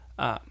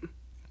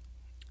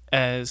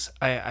as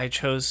I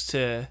chose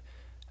to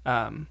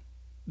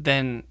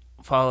then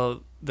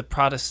follow the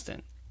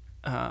Protestant,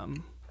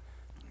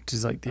 which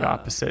is like the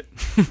opposite.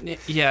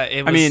 Yeah,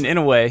 it was, I mean, in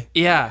a way,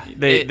 yeah,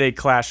 they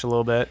clash a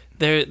little bit.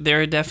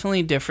 There are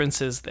definitely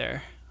differences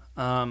there,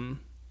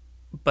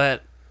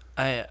 but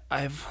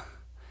I've.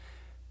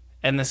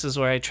 And this is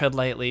where I tread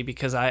lightly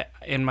because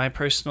in my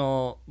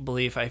personal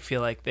belief, I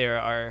feel like there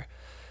are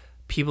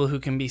people who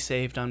can be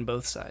saved on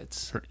both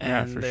sides.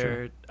 And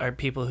there are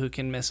people who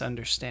can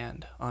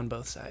misunderstand on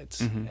both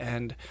sides.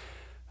 And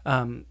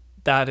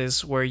that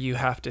is where you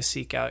have to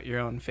seek out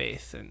your own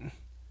faith and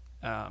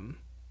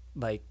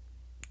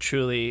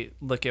truly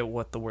look at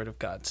what the Word of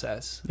God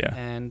says. Yeah.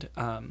 And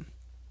I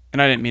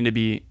didn't mean to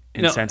be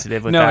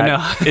insensitive with that. No.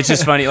 It's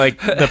just funny.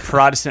 Like the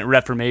Protestant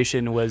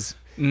Reformation was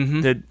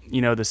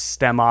the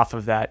stem off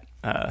of that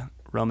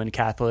Roman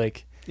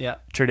Catholic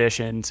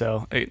tradition.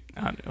 So it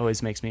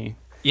always makes me.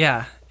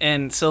 Yeah.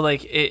 And so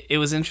like it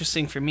was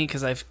interesting for me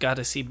because I've got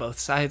to see both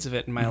sides of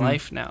it in my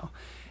life now.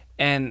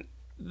 And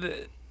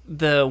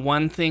the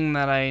one thing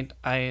that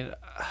I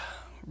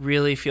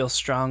really feel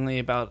strongly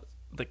about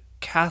the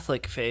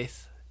Catholic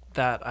faith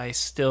that I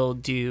still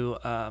do,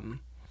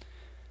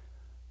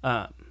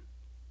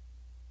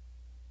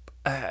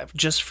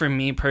 just for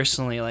me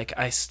personally, like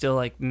I still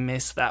like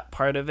miss that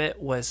part of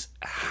it was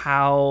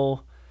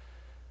how,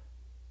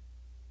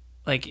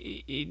 like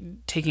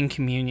taking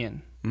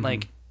communion,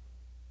 like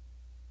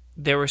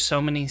there were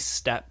so many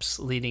steps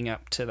leading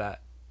up to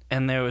that.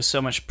 And there was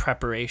so much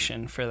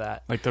preparation for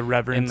that. Like the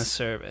reverence. In the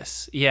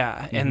service.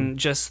 Yeah. And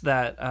just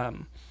that,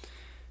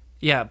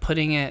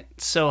 putting it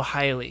so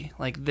highly.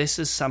 Like, this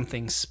is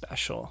something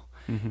special.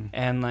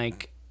 And,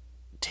 like,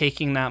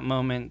 taking that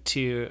moment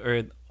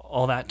or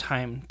all that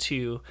time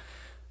to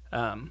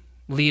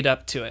lead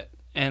up to it.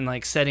 And,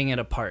 like, setting it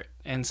apart.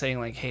 And saying,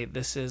 like, hey,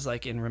 this is,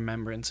 like, in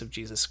remembrance of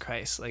Jesus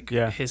Christ. Like,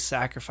 his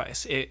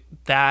sacrifice.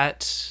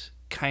 That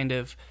kind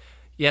of,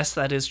 yes,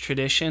 that is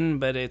tradition,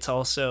 but it's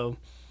also...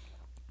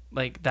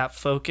 like that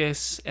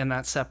focus and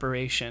that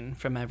separation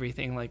from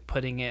everything, like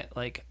putting it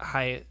like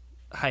high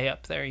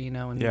up there, you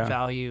know, and the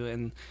value.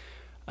 And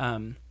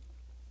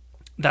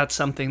that's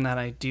something that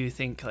I do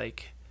think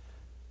like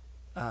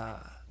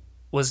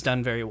was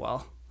done very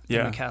well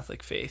in the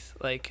Catholic faith.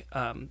 Like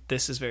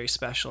this is very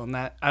special. And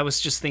that I was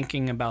just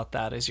thinking about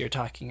that as you're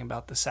talking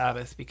about the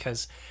Sabbath,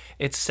 because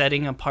it's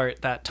setting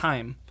apart that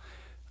time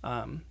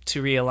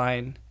to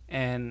realign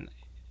and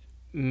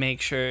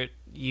make sure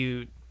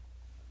you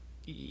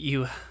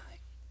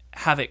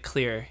have it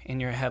clear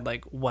in your head,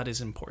 like what is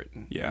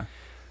important. Yeah.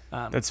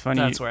 That's funny.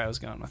 That's where I was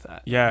going with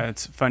that. Yeah.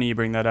 It's funny you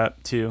bring that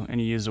up too.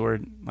 And you use the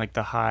word like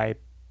the high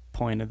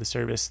point of the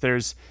service.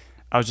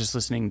 I was just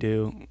listening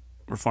to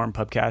Reformed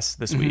Pubcast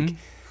this week,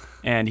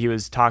 and he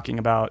was talking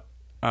about,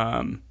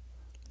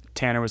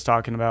 Tanner was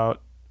talking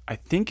about, I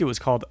think it was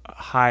called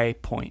High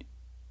Point.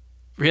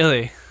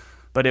 Really?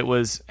 But it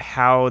was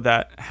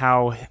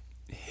how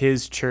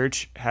his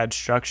church had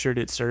structured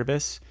its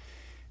service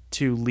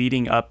to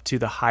leading up to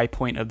the high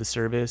point of the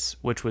service,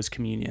 which was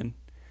communion.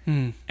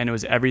 And it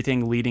was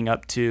everything leading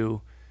up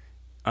to,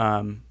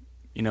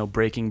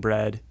 breaking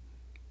bread,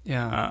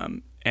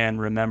 and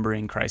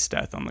remembering Christ's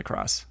death on the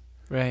cross,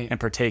 right,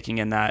 and partaking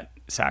in that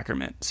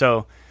sacrament.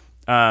 So,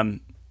 there's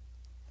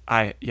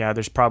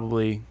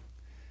probably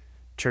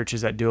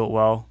churches that do it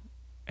well,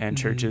 and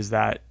churches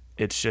that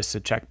it's just a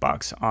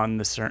checkbox on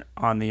the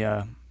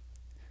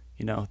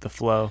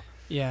flow.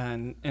 Yeah,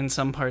 and in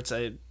some parts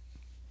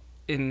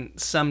in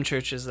some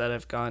churches that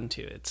I've gone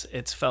to,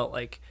 it's felt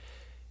like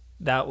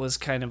that was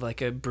kind of like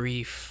a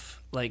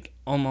brief, like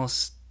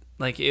almost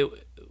like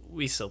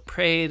we still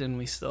prayed and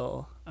we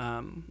still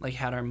like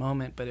had our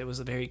moment, but it was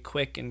a very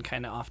quick and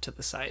kind of off to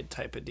the side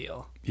type of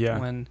deal.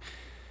 Yeah.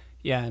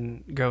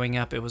 And growing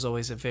up, it was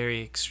always a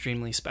very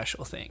extremely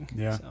special thing.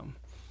 Yeah. So,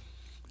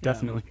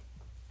 definitely.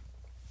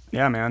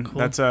 Yeah, man. Cool.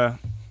 That's I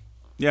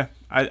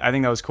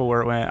think that was cool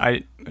where it went.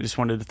 I just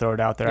wanted to throw it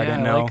out there. Yeah, I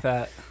didn't know. I like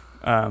that.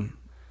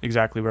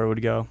 Exactly where it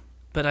would go.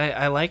 But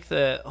I like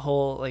the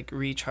whole like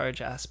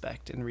recharge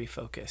aspect and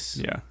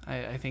refocus. Yeah.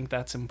 I think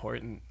that's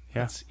important.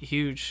 Yeah. That's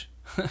huge.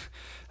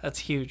 That's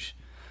huge.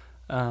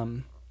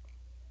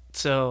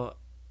 So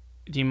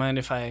do you mind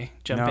if I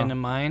jump into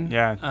mine?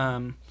 Yeah.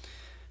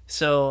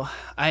 So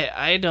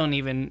I don't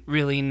even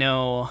really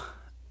know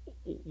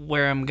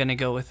where I'm going to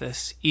go with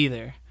this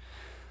either.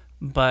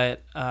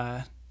 But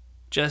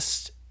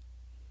just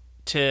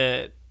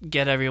to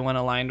get everyone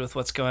aligned with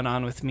what's going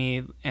on with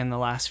me in the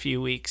last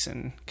few weeks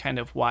and kind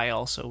of why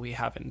also we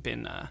haven't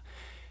been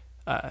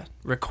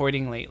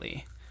recording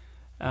lately.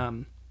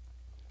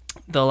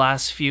 The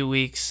last few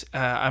weeks,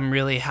 I'm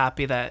really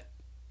happy that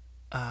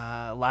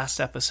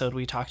last episode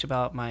we talked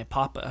about my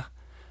papa,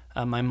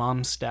 my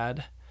mom's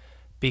dad,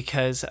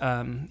 because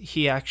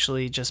he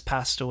actually just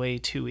passed away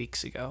 2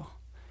 weeks ago.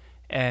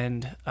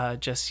 And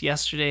just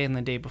yesterday and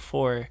the day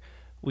before,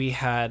 we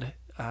had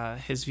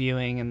his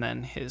viewing and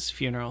then his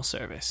funeral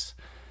service.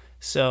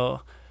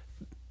 So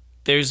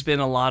there's been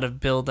a lot of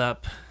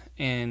buildup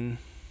in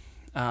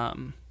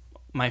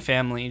my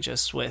family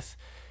just with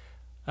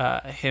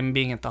him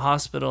being at the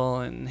hospital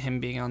and him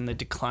being on the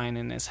decline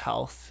in his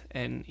health.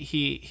 And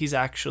he's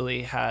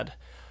actually had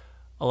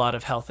a lot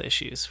of health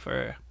issues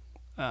for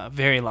a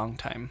very long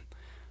time.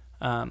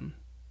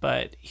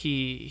 But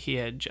he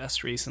had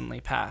just recently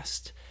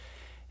passed.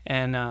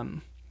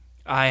 And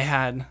I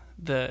had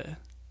the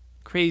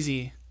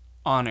crazy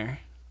honor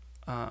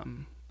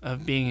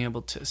of being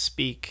able to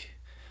speak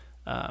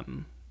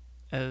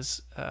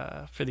as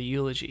for the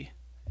eulogy,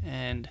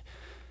 and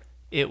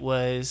it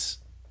was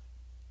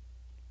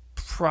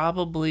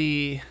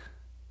probably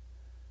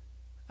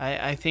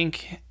I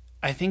think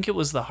it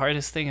was the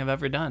hardest thing I've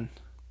ever done,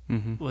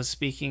 was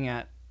speaking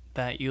at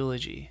that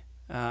eulogy,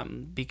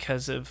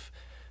 because of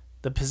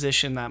the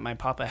position that my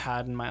papa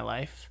had in my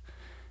life,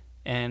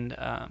 and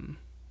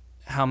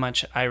how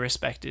much I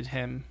respected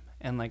him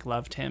and like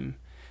loved him,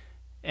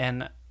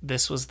 And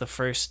this was the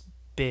first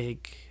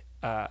big,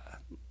 the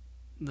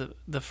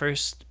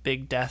first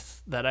big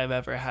death that I've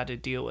ever had to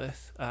deal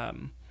with,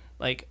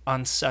 like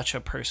on such a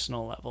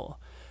personal level.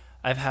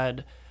 I've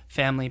had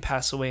family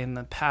pass away in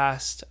the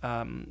past,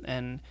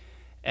 and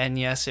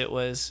yes, it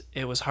was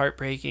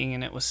heartbreaking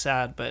and it was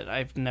sad, but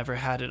I've never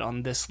had it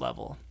on this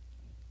level.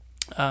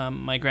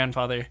 My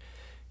grandfather,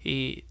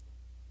 I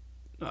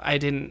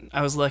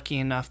was lucky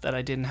enough that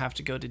I didn't have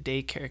to go to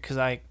daycare, because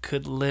I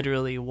could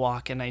literally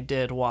walk, and I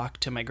did walk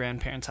to my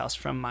grandparents' house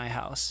from my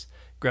house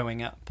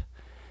growing up,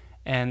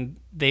 and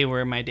they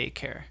were my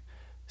daycare.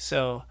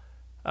 So,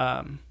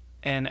 and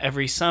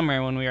every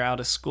summer when we were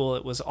out of school,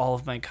 it was all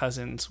of my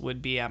cousins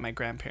would be at my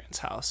grandparents'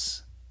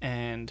 house,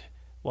 and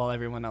while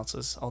everyone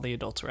else all the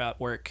adults were at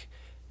work,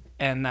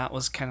 and that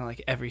was kind of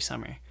like every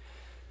summer.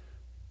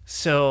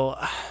 So,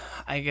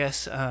 I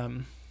guess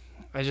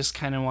I just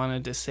kind of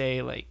wanted to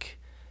say, like,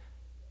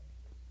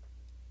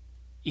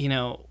 you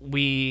know,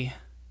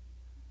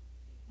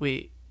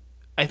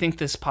 I think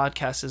this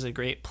podcast is a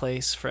great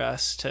place for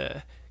us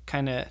to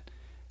kind of,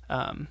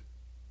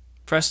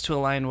 for us to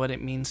align what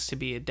it means to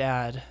be a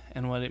dad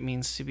and what it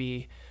means to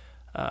be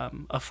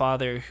a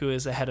father who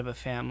is the head of a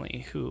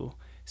family, who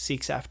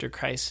seeks after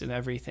Christ in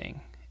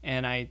everything.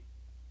 And I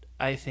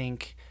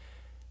think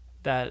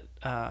that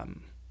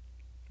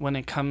when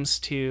it comes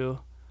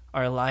to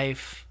our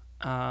life,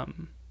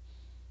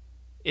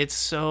 it's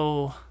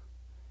so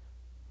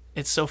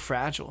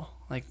fragile.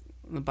 Like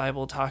the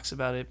Bible talks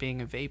about it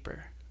being a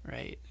vapor,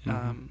 right?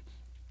 Mm-hmm.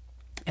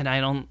 And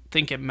I don't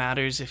think it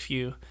matters if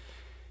you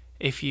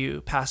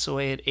pass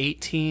away at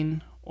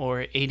 18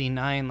 or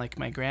 89, like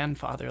my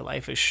grandfather.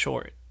 Life is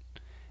short,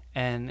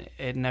 and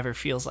it never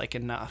feels like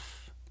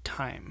enough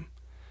time.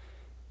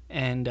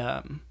 And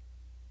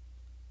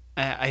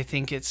I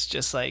think it's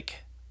just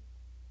like,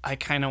 I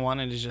kind of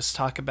wanted to just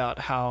talk about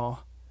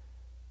how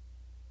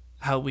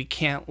we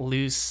can't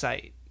lose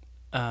sight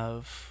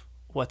of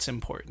what's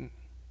important,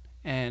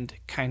 and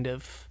kind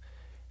of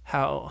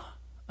how,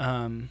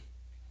 I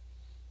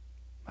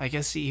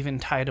guess even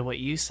tie to what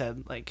you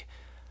said, like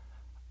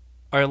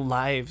our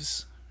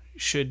lives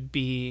should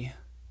be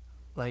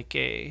like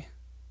a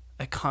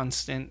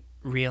constant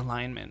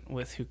realignment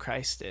with who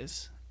Christ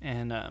is.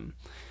 And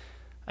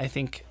I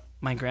think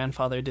my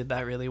grandfather did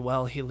that really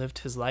well. He lived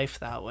his life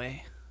that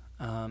way.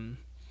 I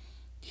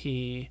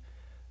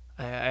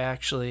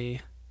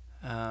actually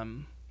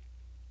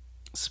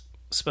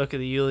spoke of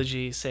the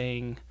eulogy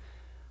saying,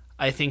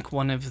 I think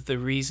one of the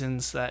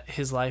reasons that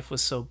his life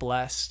was so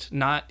blessed,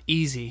 not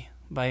easy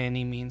by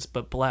any means,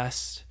 but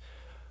blessed,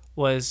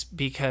 was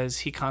because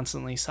he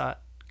constantly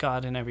sought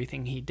God in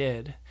everything he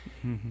did.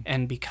 Mm-hmm.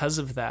 And because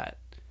of that,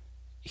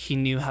 he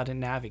knew how to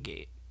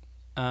navigate.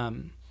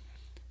 And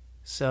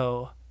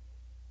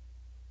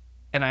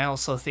I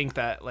also think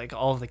that, like,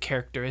 all of the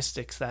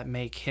characteristics that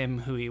make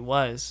him who he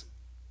was,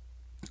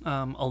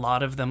 a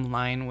lot of them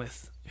line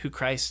with who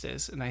Christ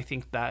is. And I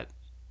think that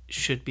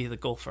should be the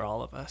goal for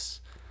all of us.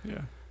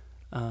 Yeah.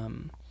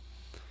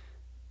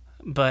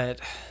 But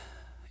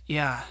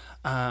yeah,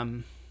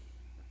 I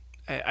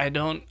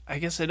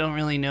guess I don't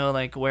really know,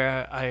 like,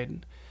 where I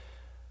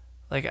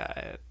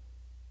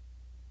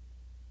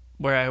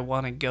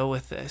want to go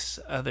with this,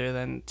 other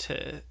than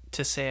to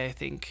say, I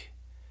think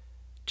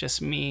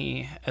just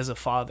me as a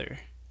father,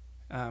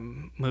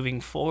 moving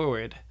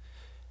forward,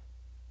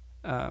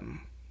 yeah,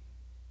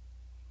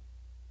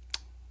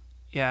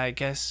 I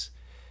guess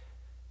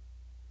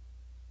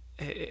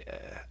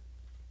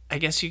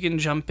you can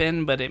jump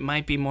in, but it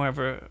might be more of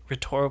a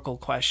rhetorical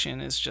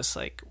question. It's just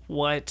like,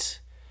 what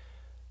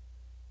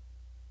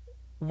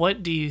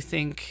do you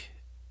think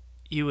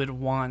you would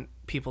want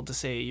people to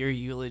say at your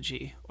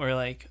eulogy? Or,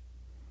 like,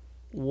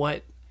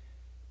 what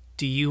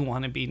do you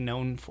want to be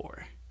known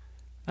for?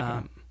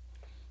 Okay.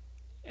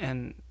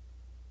 And,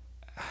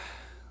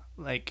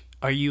 like,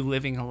 are you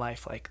living a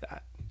life like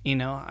that? You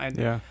know, I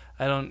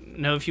don't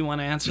know if you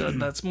want to answer that.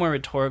 That's more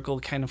rhetorical,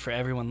 kind of, for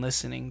everyone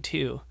listening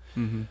too.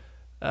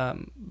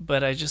 Mm-hmm.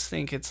 But I just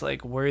think it's,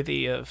 like,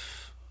 worthy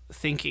of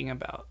thinking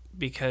about,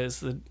 because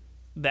the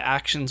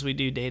actions we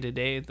do day to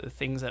day, the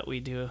things that we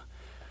do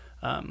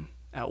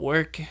at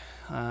work,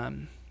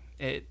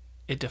 it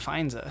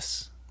defines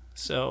us.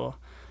 So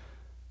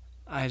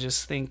I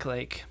just think,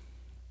 like,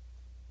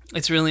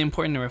 it's really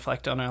important to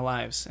reflect on our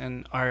lives,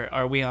 and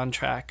are we on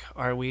track?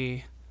 Are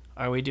we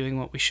doing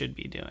what we should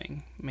be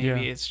doing?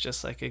 Maybe it's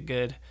just like a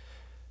good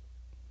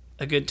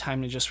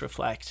time to just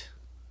reflect.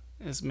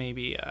 Is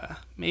maybe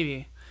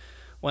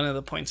one of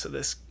the points of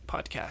this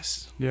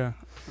podcast. Yeah.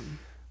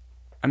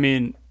 I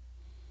mean,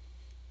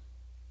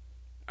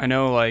 I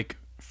know, like,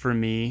 for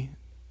me,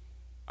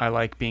 I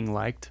like being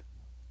liked.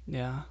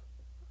 Yeah.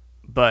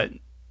 But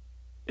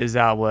is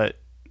that what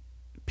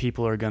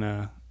people are going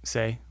to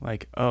say?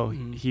 Like, oh,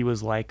 he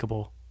was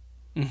likable.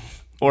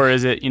 Or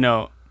is it,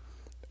 oh,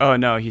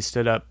 no, he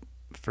stood up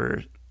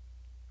for,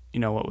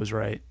 what was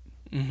right.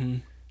 Mm-hmm.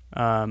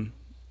 A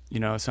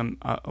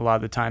lot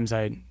of the times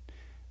I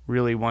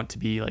really want to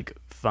be, like,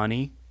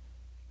 funny.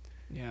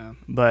 Yeah.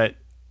 But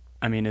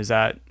I mean, is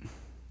that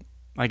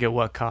Like at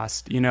what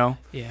cost,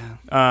 Yeah.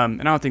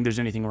 And I don't think there's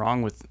anything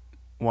wrong with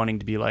wanting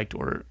to be liked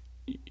or,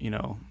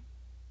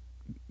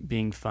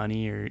 being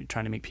funny or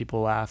trying to make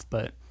people laugh,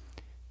 but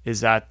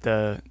is that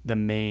the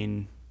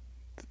main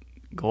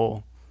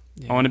goal?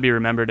 Yeah. I want to be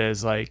remembered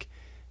as like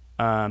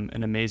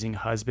an amazing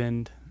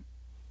husband,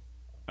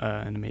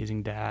 an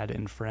amazing dad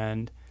and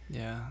friend.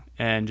 Yeah.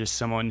 And just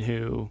someone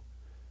who,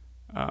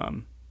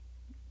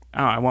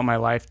 I want my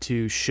life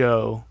to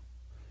show,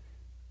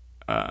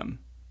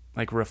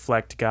 like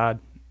reflect God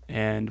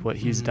and what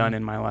He's done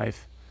in my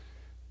life.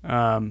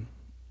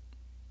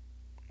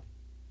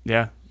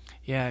 Yeah.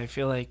 Yeah, I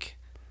feel like,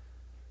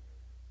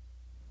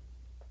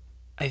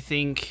 I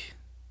think,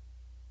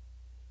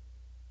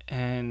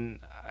 and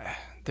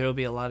there will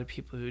be a lot of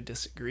people who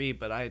disagree,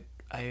 but I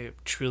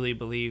truly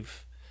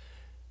believe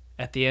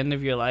at the end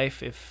of your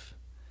life, if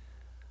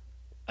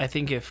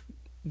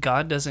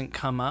God doesn't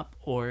come up,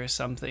 or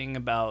something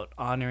about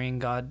honoring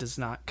God does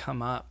not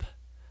come up,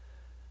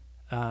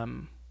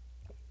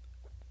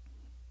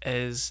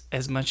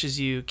 as much as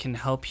you can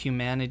help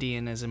humanity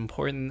and as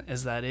important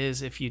as that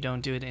is, if you don't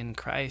do it in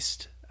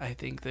Christ, I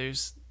think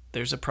there's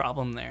a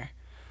problem there.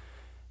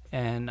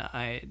 And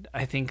I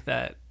think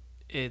that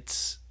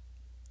it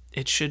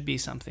should be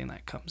something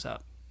that comes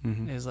up.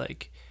 Is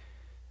like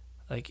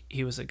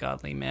he was a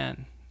godly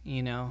man,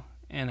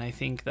 and I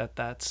think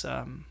that's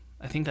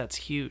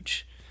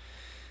huge.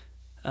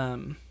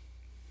 Yeah,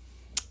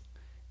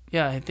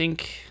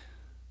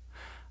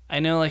 I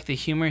know like the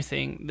humor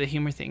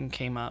thing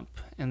came up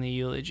in the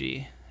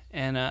eulogy,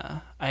 and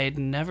I had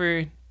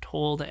never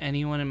told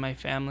anyone in my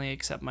family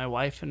except my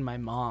wife and my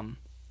mom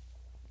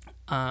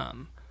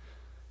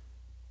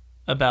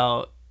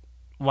about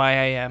why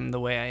I am the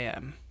way I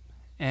am.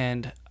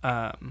 And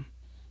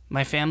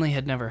my family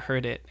had never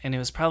heard it, and it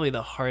was probably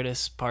the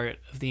hardest part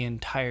of the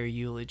entire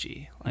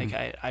eulogy. Like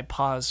I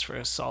paused for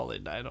a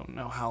solid, I don't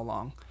know how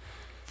long.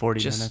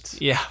 40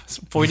 minutes. Yeah,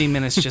 40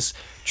 minutes just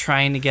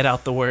trying to get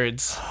out the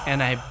words,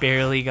 and I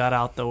barely got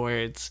out the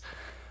words.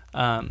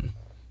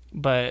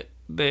 But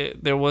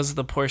there was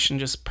the portion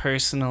just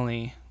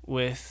personally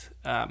with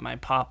my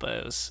papa.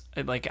 It was,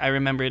 like, I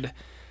remembered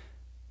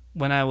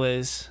when I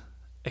was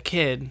a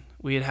kid,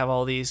 we'd have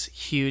all these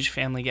huge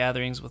family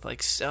gatherings with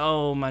like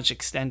so much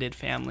extended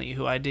family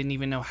who I didn't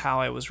even know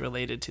how I was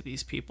related to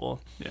these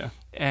people. Yeah.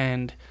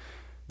 And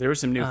there were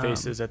some new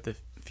faces at the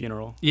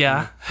funeral.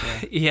 Yeah.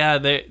 Yeah,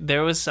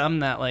 there was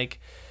some that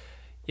like,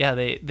 yeah,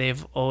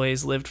 they've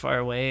always lived far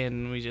away,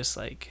 and we just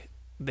like,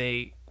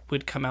 they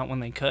would come out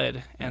when they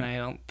could. And I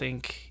don't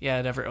think, it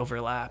ever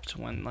overlapped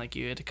when like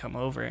you had to come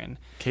over. And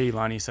Katie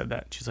Lonnie said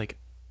that. She's like,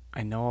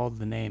 I know all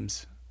the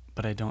names,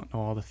 but I don't know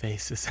all the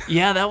faces.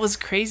 Yeah, that was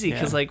crazy,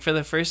 because like for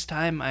the first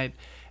time I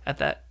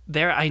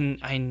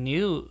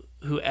knew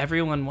who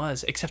everyone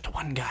was except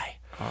one guy.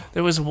 Oh.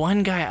 There was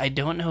one guy, I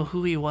don't know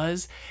who he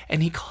was,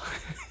 and he called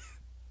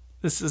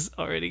this is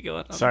already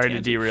going on. Sorry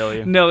to derail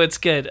you. No, it's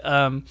good.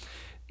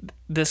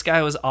 This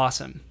guy was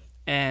awesome,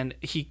 and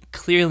he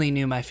clearly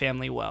knew my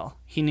family well.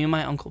 He knew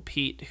my Uncle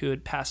Pete, who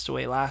had passed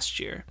away last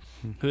year,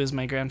 who is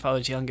my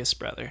grandfather's youngest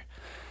brother.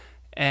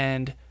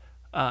 And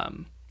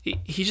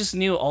he just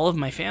knew all of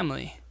my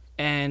family,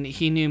 and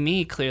he knew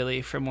me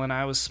clearly from when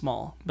I was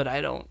small, but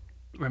I don't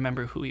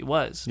remember who he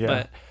was. Yeah.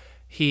 But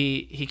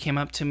he came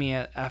up to me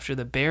after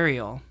the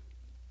burial,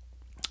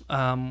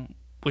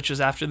 which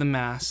was after the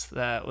mass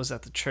that was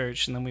at the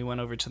church, and then we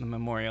went over to the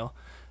memorial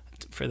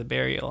for the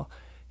burial.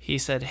 He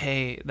said,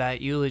 "Hey,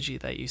 that eulogy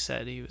that you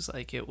said," he's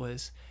like,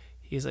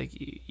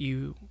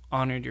 you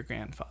honored your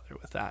grandfather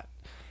with that.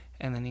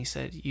 And then he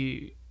said,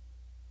 you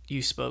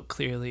spoke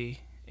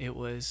clearly. It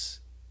was,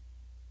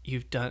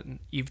 you've done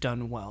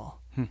well.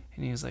 And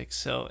he was like,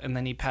 so, and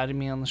then he patted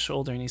me on the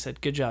shoulder and he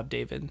said, "Good job,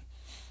 David."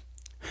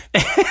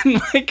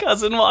 And my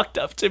cousin walked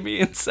up to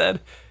me and said,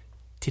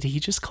 "Did he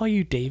just call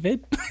you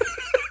David?"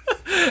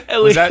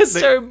 And we just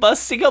started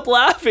busting up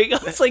laughing.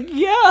 I was like,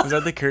 yeah. Was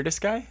that the Curtis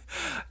guy?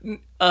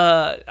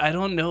 I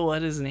don't know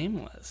what his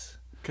name was.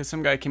 Because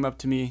some guy came up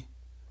to me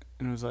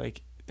and was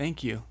like,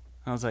 "Thank you."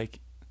 I was like,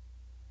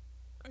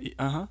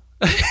 "Uh-huh."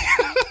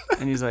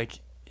 And he's like,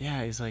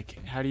 "Yeah." He's like,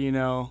 "How do you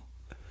know?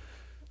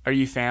 Are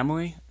you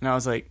family?" And I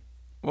was like,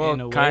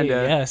 "Well, kind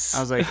of." Yes. I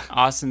was like,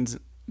 "Austin's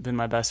been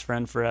my best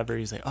friend forever."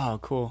 He's like, "Oh,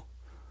 cool.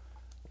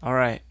 All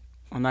right.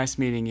 Well, nice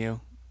meeting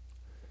you."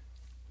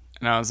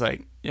 And I was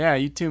like, "Yeah,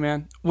 you too,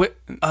 man." What?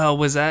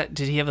 Was that?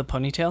 Did he have a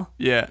ponytail?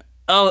 Yeah.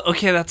 Oh,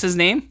 okay. That's his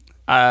name.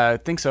 I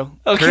think so.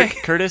 Okay.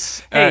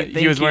 Curtis. Hey,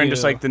 he was wearing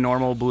just like the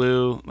normal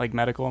blue like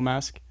medical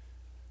mask.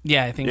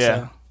 Yeah, I think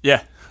so.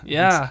 Yeah.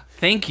 Yeah.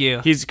 Thank you.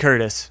 He's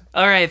Curtis.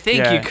 All right.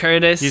 Thank you,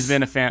 Curtis. He's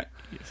been a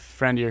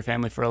friend of your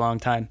family for a long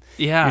time.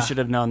 Yeah. You should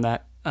have known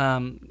that.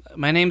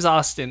 My name's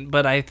Austin,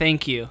 but I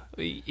thank you.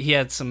 He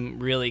had some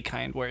really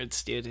kind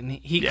words, dude, and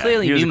he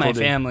clearly knew my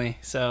family.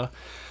 So,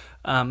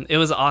 it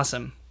was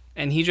awesome.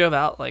 And he drove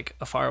out like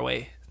a far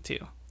way too.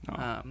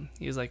 Oh.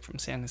 He was like from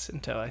San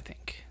Jacinto, I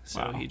think.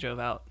 So He drove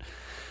out.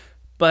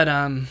 But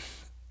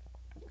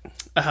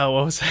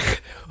what was I?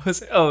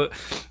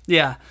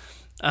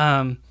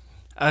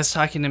 I I was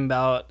talking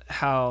about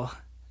how,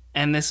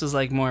 and this was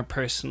like more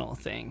personal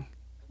thing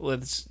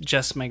with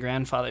just my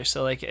grandfather.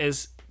 So like,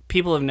 as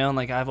people have known,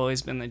 like I've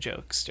always been the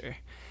jokester.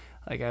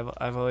 Like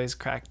I've always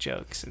cracked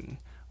jokes and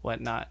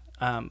whatnot.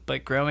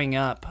 But growing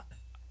up,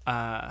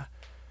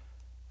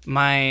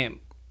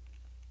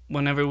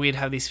 whenever we'd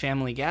have these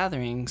family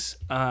gatherings,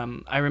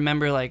 I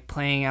remember like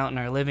playing out in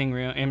our living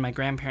room, in my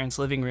grandparents'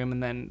 living room,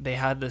 and then they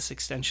had this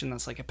extension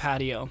that's like a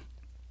patio,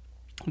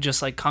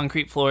 just like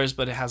concrete floors,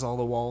 but it has all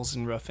the walls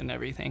and roof and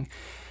everything.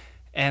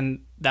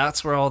 And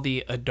that's where all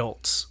the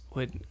adults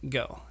would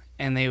go.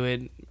 And they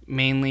would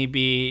mainly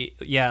be,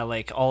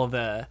 like all of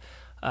the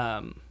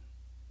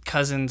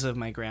cousins of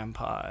my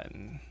grandpa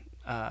and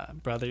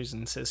brothers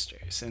and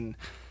sisters and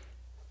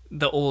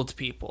the old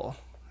people.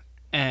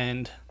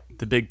 And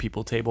the big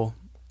people table.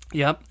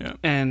 Yep.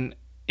 And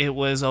it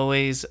was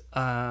always,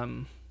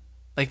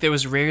 like there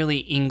was rarely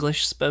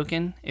English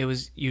spoken. It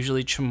was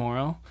usually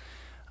Chamorro.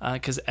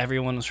 Because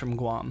everyone was from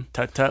Guam.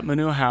 Tut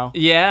Manuhao.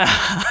 Yeah.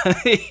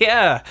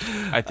 Yeah.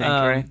 I think,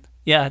 right?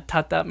 Yeah,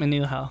 Tatat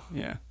Manuhao.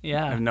 Yeah.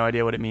 Yeah. I have no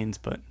idea what it means,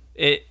 but...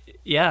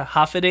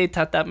 Hafide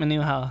Tatat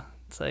Manuhao.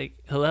 It's like,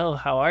 hello,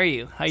 how are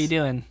you? How you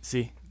doing?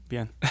 Si,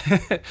 bien.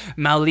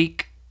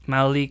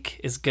 Malik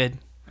is good.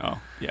 Oh,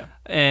 yeah.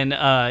 And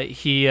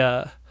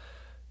I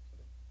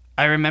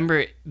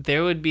remember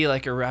there would be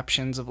like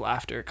eruptions of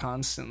laughter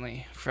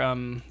constantly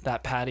from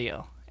that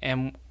patio.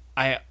 And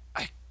I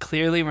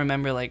clearly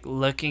remember like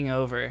looking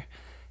over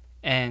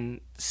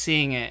and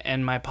seeing it,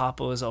 and my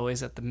papa was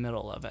always at the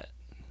middle of it.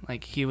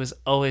 Like he was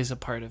always a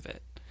part of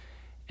it.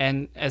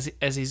 And as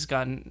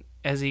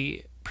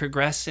he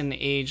progressed in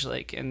age,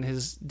 like in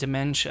his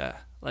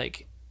dementia,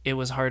 like it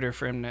was harder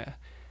for him to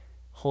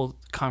hold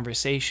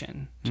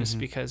conversation just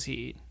because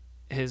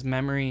his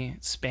memory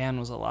span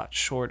was a lot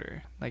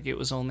shorter. Like it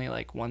was only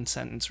like one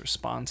sentence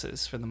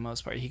responses for the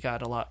most part. He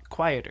got a lot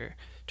quieter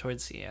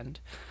towards the end.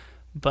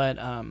 But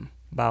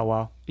Bow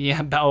wow.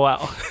 Yeah, bow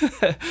wow.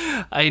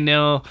 I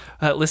know.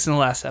 Listen to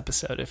the last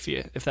episode if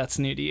that's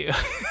new to you.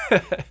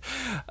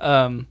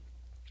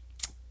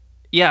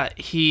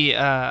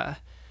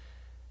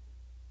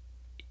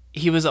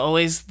 He was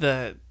always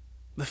the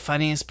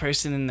funniest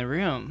person in the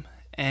room,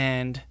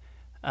 and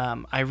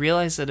I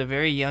realized at a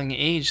very young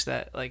age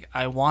that like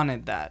I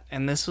wanted that,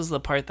 and this was the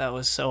part that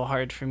was so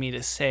hard for me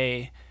to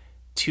say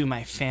to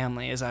my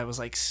family as I was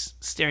like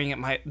staring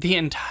at the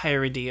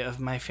entirety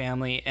of my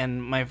family,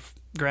 and my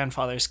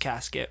grandfather's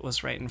casket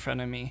was right in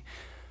front of me.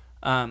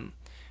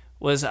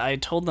 Was I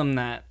told them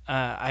that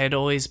I had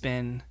always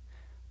been,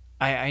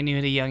 I knew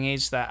at a young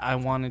age that I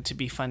wanted to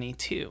be funny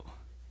too,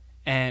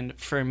 and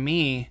for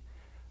me,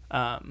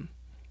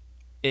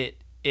 it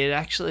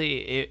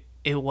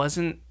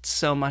wasn't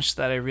so much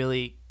that I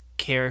really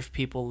care if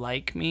people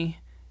like me,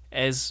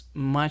 as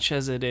much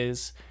as it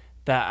is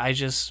that I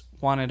just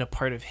wanted a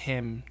part of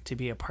him to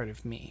be a part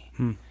of me.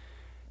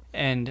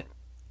 And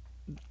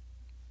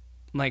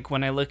like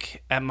when I look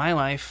at my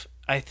life,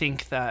 I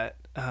think that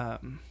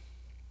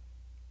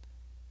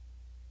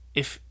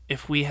if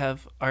we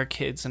have our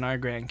kids and our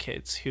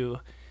grandkids who,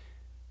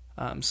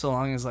 so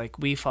long as like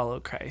we follow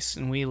Christ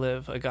and we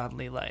live a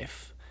godly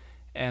life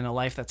and a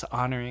life that's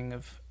honoring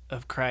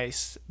of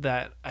Christ,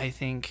 that I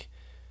think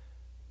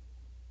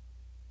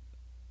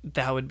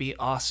that would be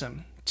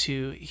awesome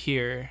to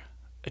hear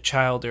a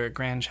child or a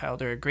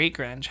grandchild or a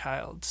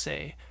great-grandchild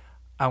say,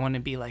 I want to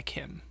be like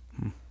him.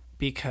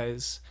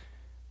 Because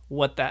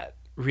what that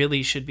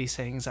really should be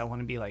saying is I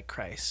want to be like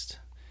Christ,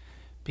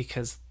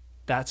 because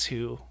that's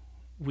who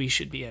we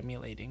should be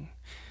emulating.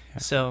 Yeah.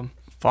 So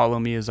follow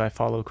me as I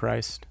follow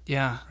Christ.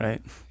 Yeah.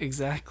 Right?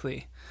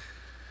 Exactly.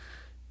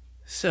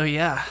 So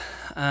yeah,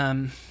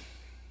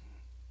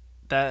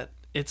 that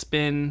it's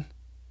been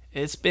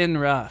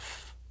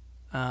rough.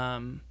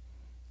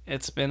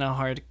 It's been a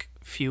hard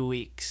few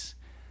weeks,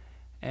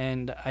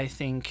 and I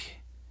think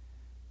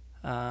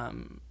now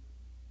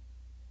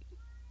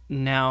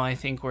I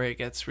think where it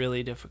gets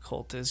really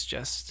difficult is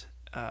just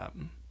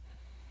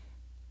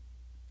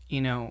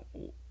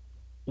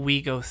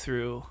we go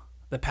through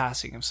the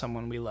passing of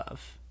someone we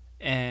love,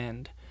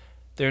 and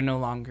they're no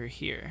longer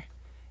here,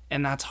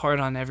 and that's hard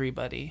on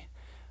everybody.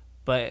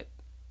 But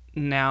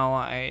now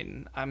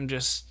I'm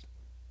just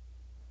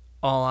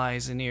all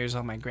eyes and ears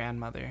on my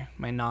grandmother,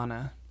 my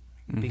Nana,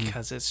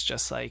 because it's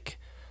just like,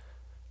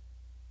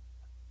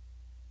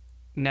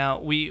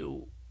 now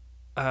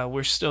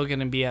we're still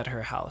going to be at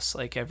her house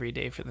like every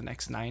day for the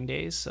next 9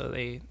 days. So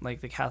they,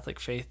 like the Catholic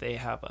faith, they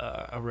have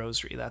a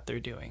rosary that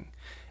they're doing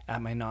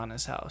at my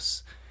Nana's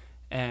house,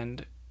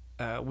 and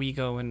we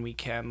go when we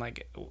can.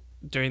 Like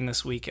during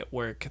this week at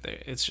work,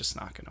 it's just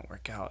not going to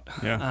work out.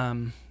 Yeah.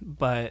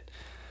 But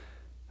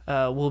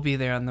we'll be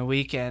there on the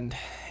weekend,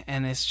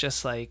 and it's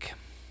just like,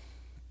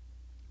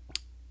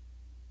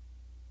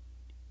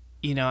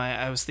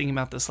 I was thinking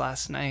about this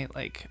last night.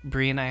 Like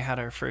Bree and I had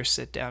our first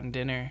sit-down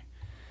dinner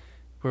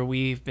where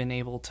we've been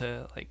able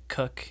to like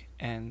cook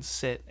and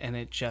sit and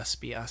it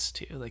just be us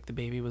two. Like the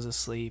baby was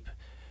asleep,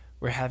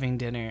 we're having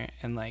dinner,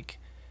 and like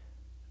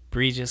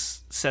Bree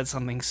just said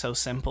something so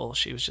simple.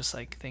 She was just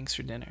like, thanks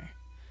for dinner.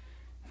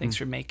 Thanks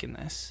for making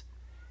this.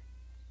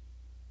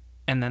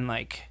 And then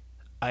like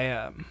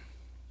I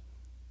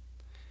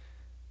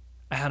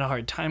had a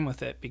hard time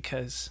with it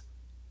because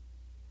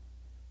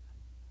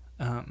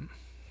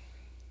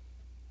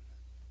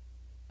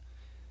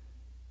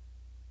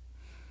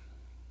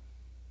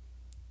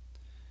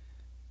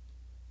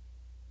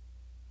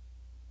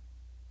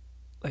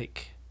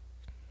like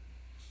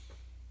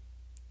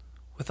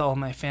with all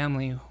my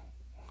family,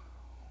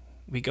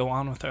 we go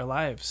on with our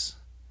lives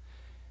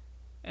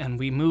and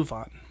we move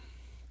on.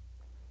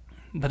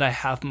 But I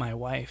have my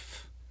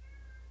wife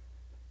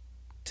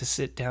to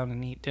sit down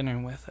and eat dinner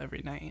with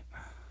every night.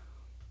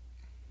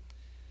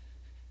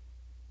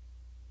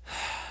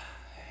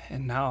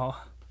 And now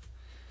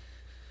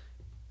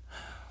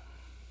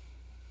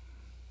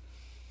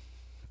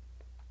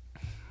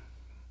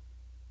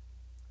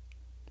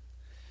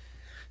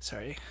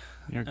sorry.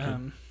 You're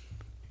good.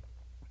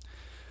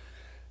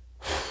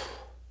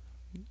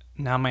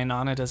 Now my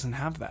Nana doesn't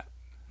have that.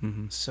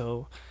 Mm-hmm.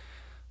 So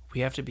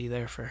we have to be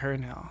there for her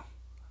now.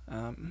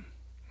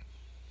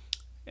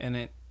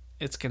 And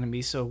it's going to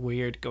be so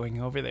weird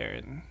going over there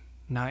and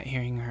not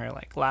hearing her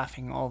like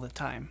laughing all the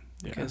time,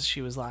 because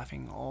she was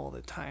laughing all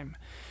the time.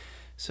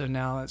 So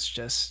now it's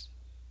just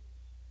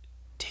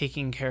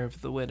taking care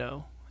of the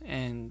widow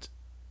and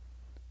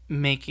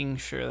making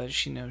sure that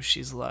she knows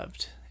she's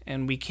loved.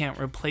 And we can't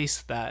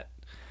replace that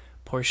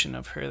portion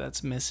of her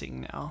that's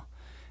missing now.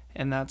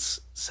 And that's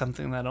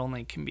something that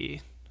only can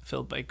be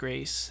filled by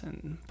grace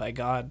and by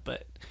God,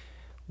 but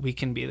we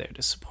can be there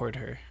to support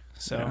her.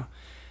 So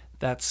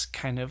that's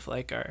kind of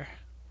like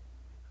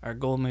our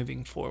goal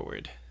moving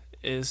forward,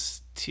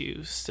 is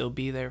to still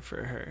be there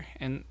for her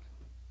and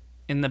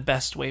in the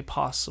best way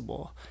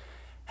possible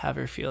have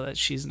her feel that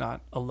she's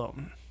not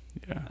alone.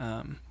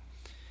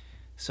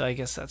 So I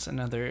guess that's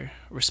another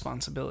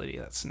responsibility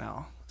that's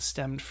now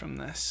stemmed from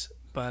this.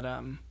 But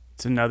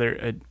it's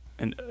another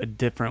a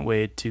different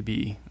way to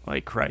be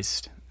like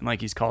Christ, and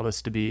like he's called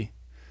us to be,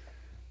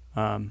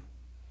 like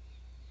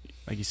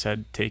you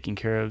said, taking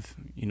care of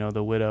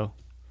the widow.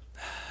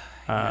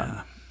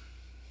 And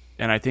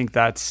I think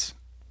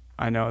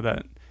I know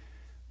that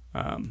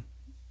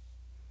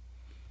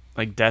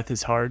like death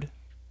is hard,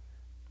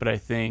 but I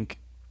think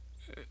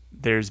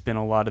there's been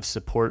a lot of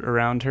support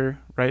around her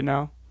right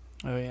now.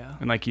 Oh yeah.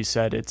 And like you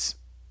said, it's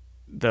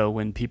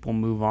when people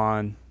move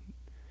on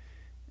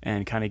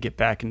and kind of get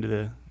back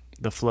into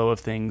the flow of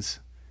things,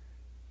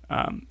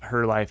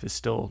 her life is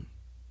still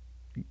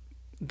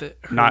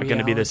not going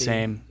to be the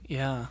same.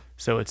 Yeah.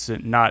 So it's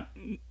not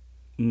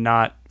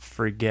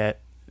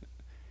forget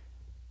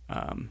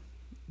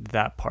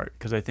that part,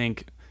 because I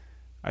think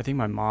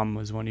my mom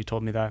was one who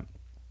told me that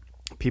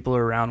people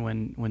are around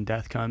when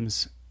death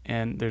comes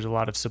and there's a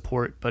lot of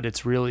support, but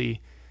it's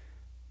really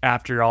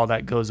after all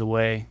that goes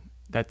away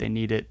that they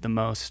need it the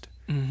most,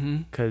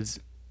 because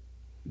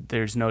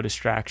there's no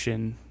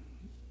distraction,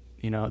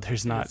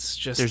 there's not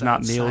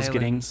meals silence.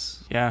 getting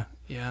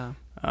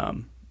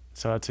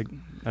so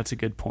that's a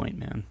good point,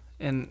 man.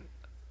 And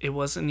it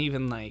wasn't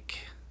even like,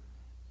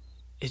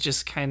 it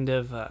just kind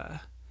of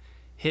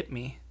hit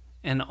me,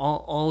 and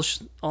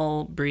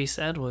all Bree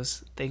said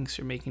was, thanks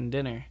for making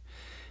dinner.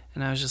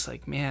 And I was just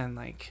like, man,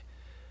 like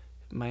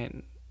my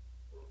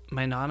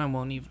Nana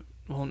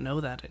won't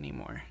know that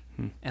anymore.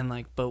 And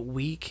like, but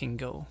we can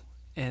go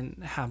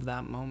and have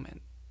that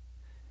moment.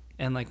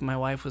 And like, my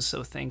wife was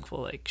so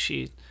thankful. Like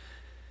it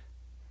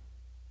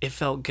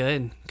felt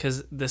good,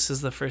 because this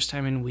is the first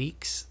time in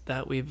weeks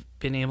that we've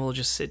been able to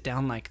just sit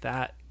down like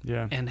that.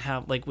 Yeah. And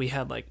have like, we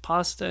had like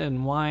pasta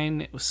and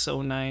wine. It was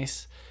so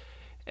nice.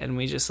 And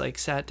we just like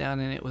sat down,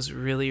 and it was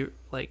really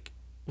like,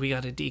 we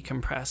got to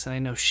decompress. And I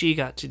know she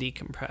got to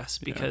decompress,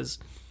 because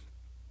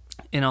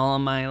in all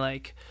of my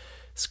like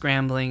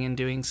scrambling and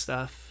doing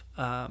stuff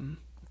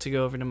to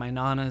go over to my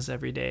Nana's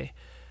every day,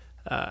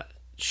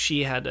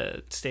 she had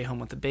to stay home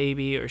with the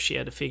baby, or she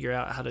had to figure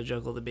out how to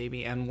juggle the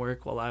baby and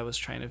work while I was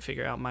trying to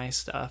figure out my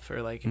stuff,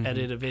 or like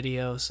edit a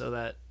video.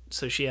 So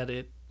she had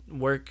to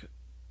work,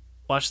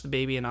 watch the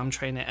baby, and I'm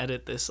trying to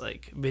edit this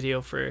like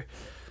video for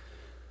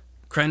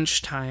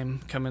crunch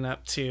time coming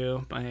up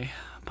to my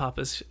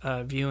papa's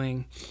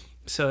viewing.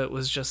 So it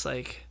was just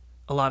like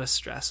a lot of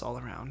stress all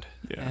around.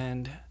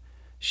 And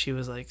she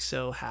was like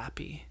so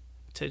happy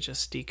to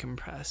just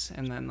decompress.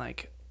 And then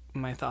like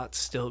my thoughts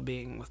still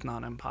being with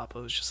Nana and Papa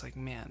was just like,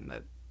 man,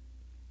 that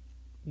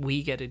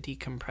we get to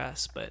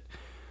decompress, but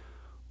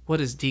what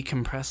does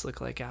decompress look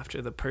like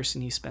after the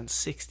person you spent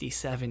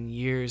 67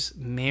 years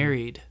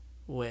married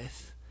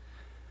with?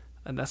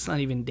 And that's not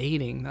even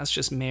dating, that's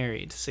just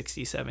married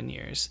 67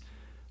 years.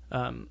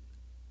 What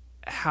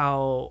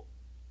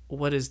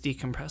does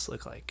decompress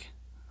look like?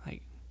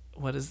 Like,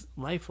 what does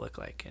life look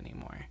like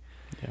anymore?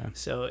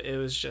 So it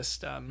was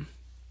just I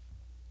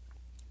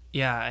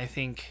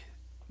think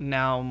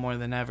now more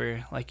than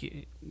ever,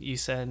 like you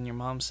said and your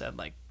mom said,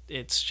 like,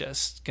 it's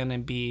just gonna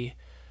be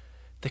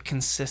the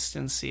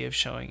consistency of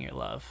showing your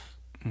love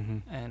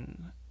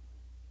and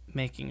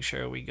making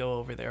sure we go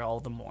over there all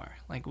the more.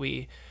 Like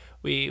we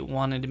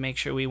wanted to make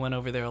sure we went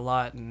over there a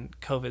lot, and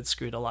COVID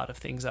screwed a lot of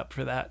things up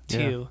for that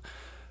too. Yeah.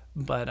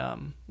 But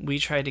we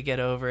tried to get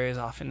over as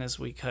often as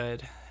we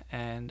could,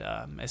 and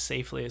as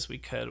safely as we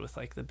could with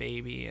like the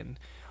baby, and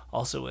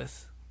also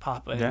with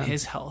Papa and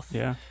his health.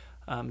 Yeah.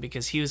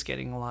 Because he was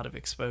getting a lot of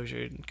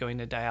exposure, going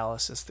to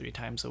dialysis 3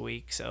 times a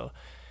week. So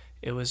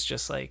it was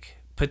just like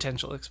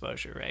potential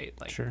exposure, right?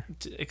 Like sure.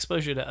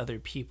 Exposure to other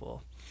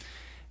people.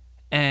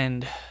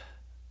 And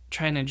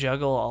trying to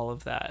juggle all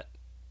of that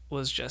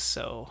was just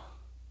so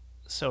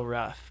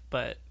rough.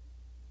 But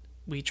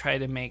we try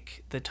to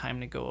make the time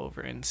to go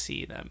over and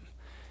see them.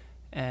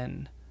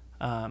 And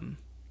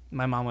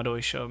my mom would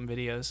always show him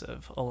videos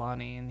of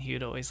Alani, and he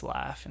would always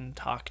laugh and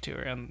talk to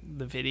her on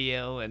the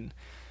video. And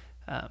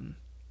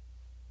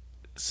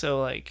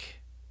so, like,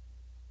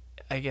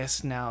 I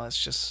guess now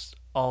it's just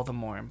all the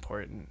more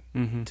important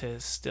to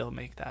still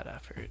make that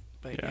effort.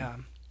 But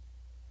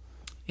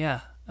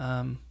yeah.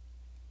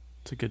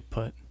 It's a good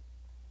put.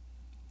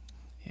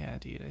 Yeah,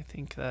 dude, I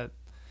think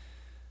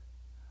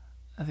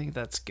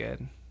that's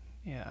good.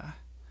 Yeah.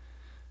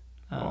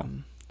 Well,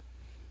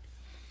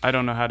 I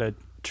don't know how to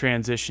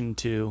transition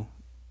to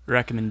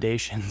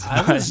recommendations.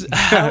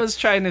 I was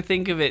trying to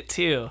think of it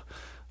too,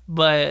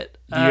 but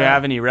do you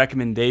have any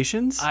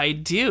recommendations? I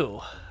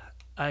do,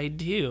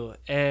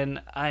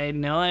 and I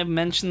know I've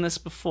mentioned this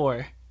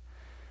before,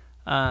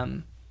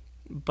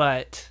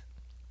 but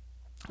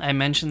I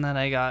mentioned that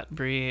I got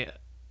Brie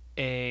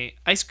a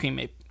ice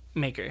cream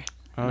maker,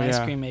 ice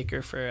cream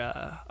maker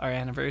for our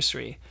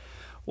anniversary.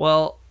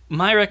 Well,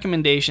 my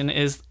recommendation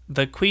is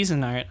the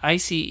Cuisinart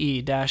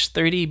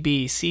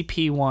ICE-30B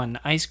CP1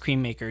 ice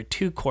cream maker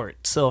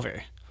 2-quart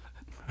silver.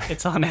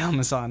 It's on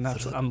Amazon.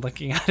 I'm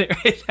looking at it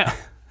right now.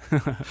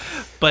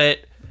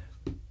 But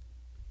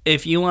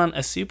if you want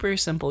a super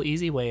simple,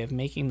 easy way of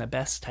making the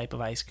best type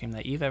of ice cream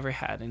that you've ever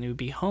had, and it would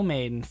be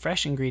homemade and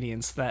fresh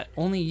ingredients that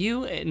only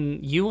you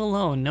and you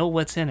alone know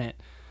what's in it,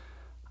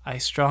 I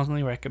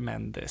strongly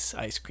recommend this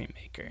ice cream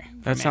maker.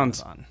 That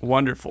sounds Amazon.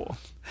 Wonderful.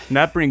 And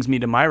that brings me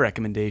to my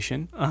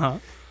recommendation.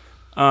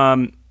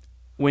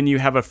 When you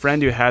have a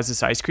friend who has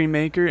this ice cream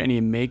maker and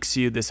he makes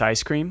you this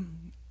ice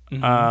cream,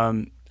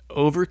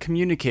 over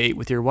communicate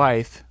with your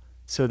wife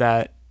so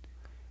that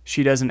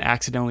she doesn't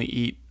accidentally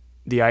eat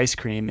the ice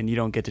cream and you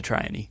don't get to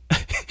try any.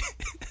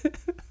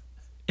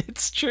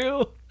 It's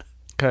true.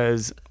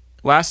 Because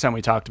last time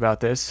we talked about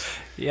this,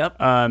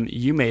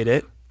 you made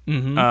it,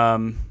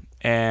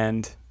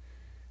 and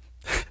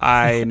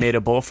I made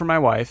a bowl for my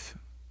wife.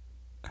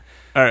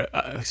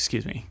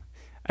 Excuse me.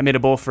 I made a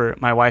bowl for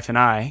my wife and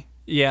I.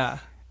 Yeah.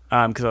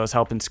 Because I was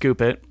helping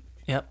scoop it.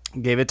 Yep.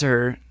 Gave it to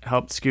her,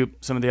 helped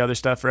scoop some of the other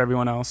stuff for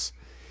everyone else.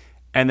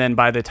 And then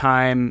by the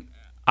time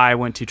I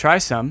went to try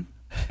some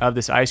of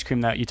this ice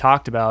cream that you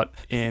talked about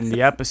in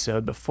the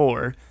episode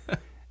before,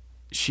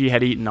 she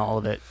had eaten all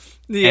of it.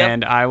 Yep.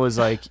 And I was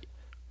like,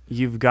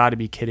 you've got to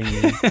be kidding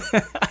me.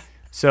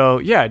 So,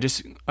 yeah,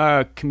 just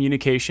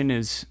communication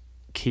is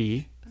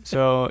key.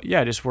 So,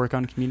 yeah, just work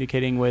on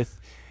communicating with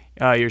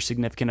your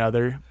significant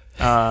other.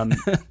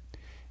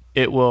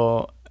 It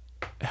will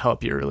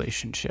help your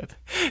relationship.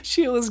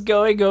 She was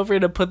going over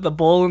to put the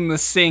bowl in the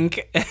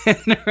sink,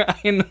 and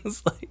Ryan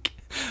was like,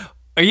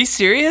 are you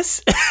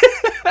serious?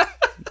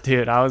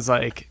 Dude, I was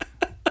like...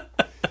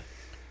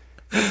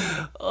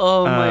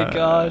 Oh, my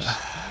gosh.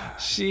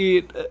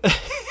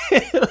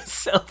 It was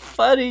so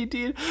funny,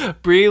 dude.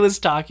 Brie was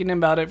talking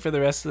about it for the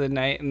rest of the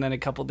night, and then a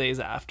couple days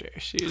after,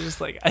 she was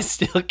just like, I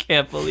still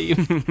can't believe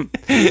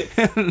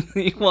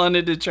he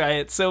wanted to try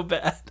it so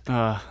bad.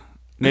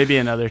 Maybe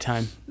another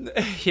time.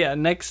 Yeah,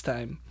 next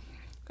time.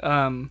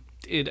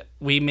 Dude,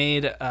 we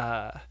made...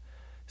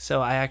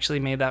 so I actually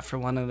made that for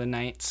one of the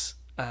nights.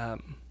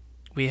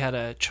 We had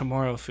a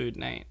Chamorro food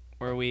night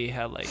where we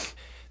had like...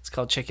 It's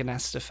called chicken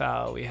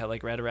estofado. We had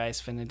like red rice,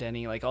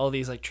 finadeni, like all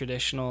these like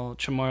traditional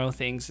Chamorro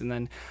things. And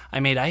then I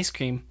made ice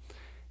cream,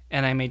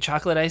 and I made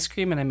chocolate ice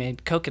cream, and I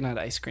made coconut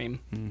ice cream.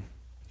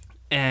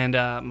 And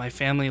my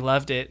family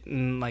loved it.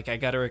 And like I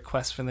got a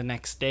request for the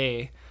next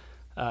day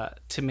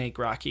to make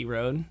Rocky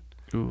Road.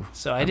 Ooh,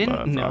 so I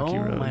didn't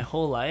know my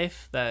whole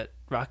life that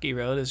Rocky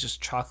Road is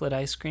just chocolate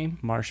ice cream.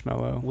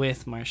 Marshmallow.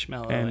 With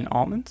marshmallow. And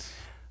almonds?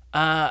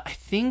 I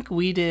think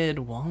we did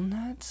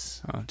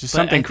walnuts. Oh, just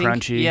something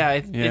crunchy. Yeah,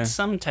 it's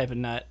some type of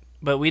nut,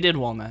 but we did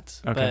walnuts.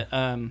 Okay.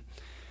 But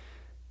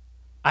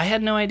I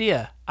had no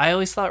idea. I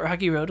always thought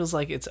Rocky Road was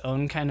like its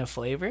own kind of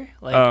flavor.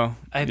 Like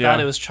I thought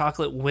it was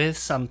chocolate with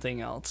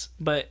something else,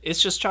 but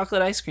it's just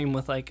chocolate ice cream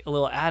with like a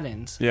little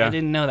add-ins. Yeah. I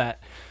didn't know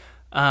that.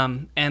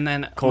 And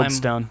then Cold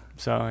Stone.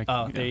 So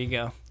there you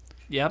go.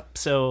 Yep.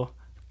 So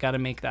got to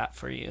make that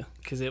for you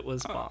because it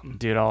was bomb.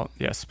 Dude,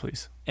 yes,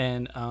 please.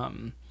 And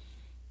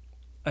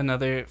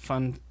another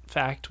fun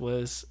fact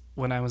was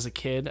when I was a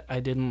kid, I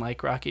didn't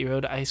like Rocky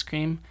Road ice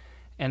cream,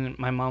 and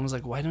my mom was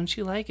like, "Why don't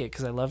you like it?"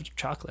 Because I loved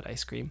chocolate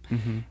ice cream,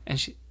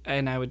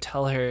 and I would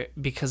tell her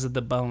because of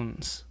the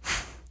bones,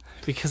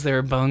 because there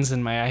were bones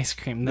in my ice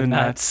cream. The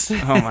nuts.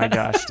 Oh my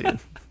gosh,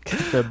 dude!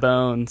 The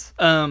bones.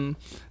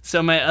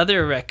 So my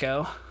other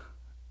reco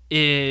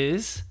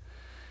is,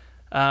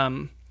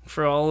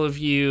 for all of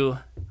you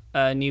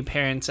new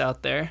parents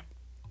out there,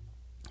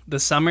 the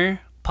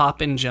Summer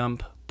Pop and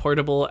Jump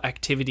Portable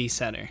Activity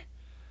Center.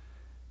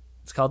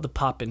 It's called the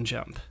Pop and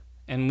Jump.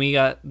 And we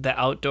got the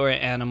outdoor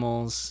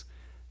animals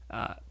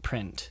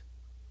print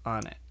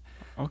on it.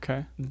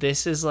 Okay.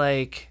 This is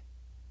like,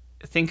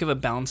 think of a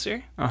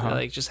bouncer.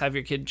 Like just have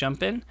your kid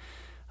jump in.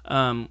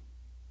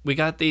 We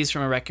got these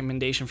from a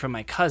recommendation from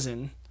my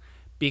cousin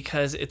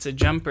because it's a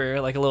jumper,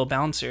 like a little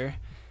bouncer,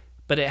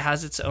 but it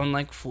has its own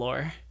like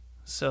floor.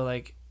 So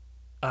like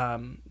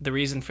the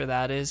reason for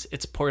that is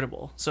it's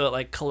portable. So it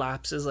like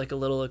collapses like a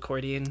little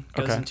accordion,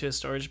 goes into a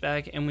storage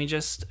bag. And we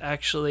just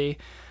actually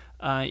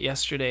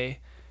yesterday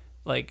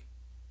like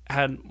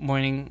had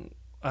morning,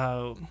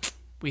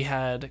 we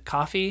had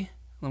coffee,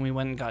 then we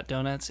went and got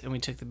donuts, and we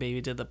took the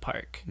baby to the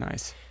park.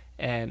 Nice.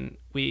 And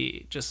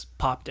we just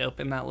popped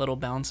open that little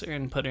bouncer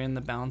and put her in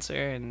the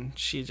bouncer, and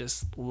she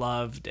just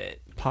loved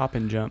it. Pop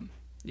and jump.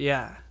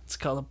 Yeah, it's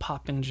called a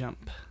Pop and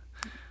Jump.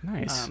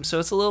 Nice. So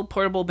it's a little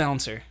portable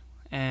bouncer,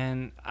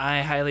 and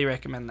I highly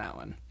recommend that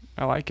one.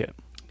 I like it.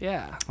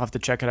 Yeah. I'll have to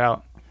check it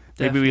out.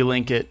 Definitely. Maybe we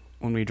link it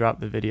when we drop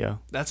the video.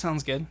 That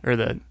sounds good. Or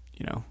the,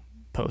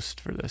 post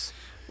for this.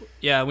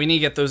 Yeah, we need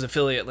to get those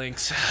affiliate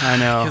links. I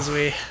know. Because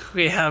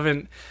we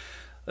haven't.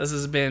 This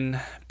has been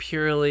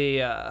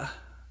purely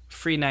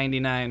free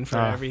 99 for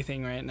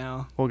everything right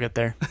now. We'll get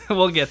there.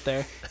 We'll get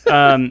there.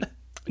 Do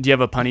you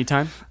have a punny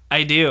time?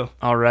 I do.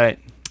 All right.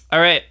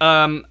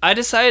 I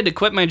decided to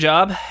quit my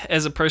job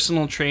as a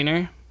personal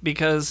trainer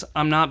because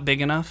I'm not big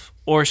enough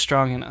or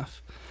strong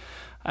enough.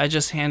 I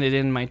just handed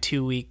in my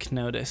 2-week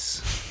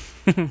notice.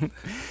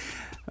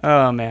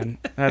 Oh, man.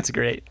 That's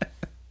great.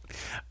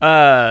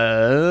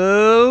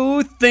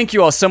 Thank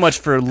you all so much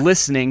for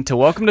listening to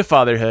Welcome to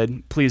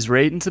Fatherhood. Please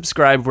rate and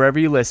subscribe wherever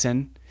you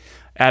listen.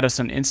 Add us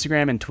on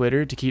Instagram and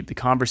Twitter to keep the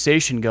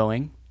conversation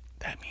going.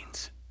 That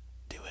means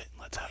do it.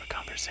 Let's have a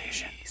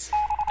conversation.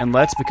 And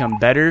let's become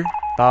better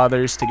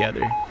fathers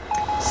together.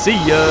 See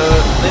ya.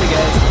 Later,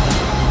 guys.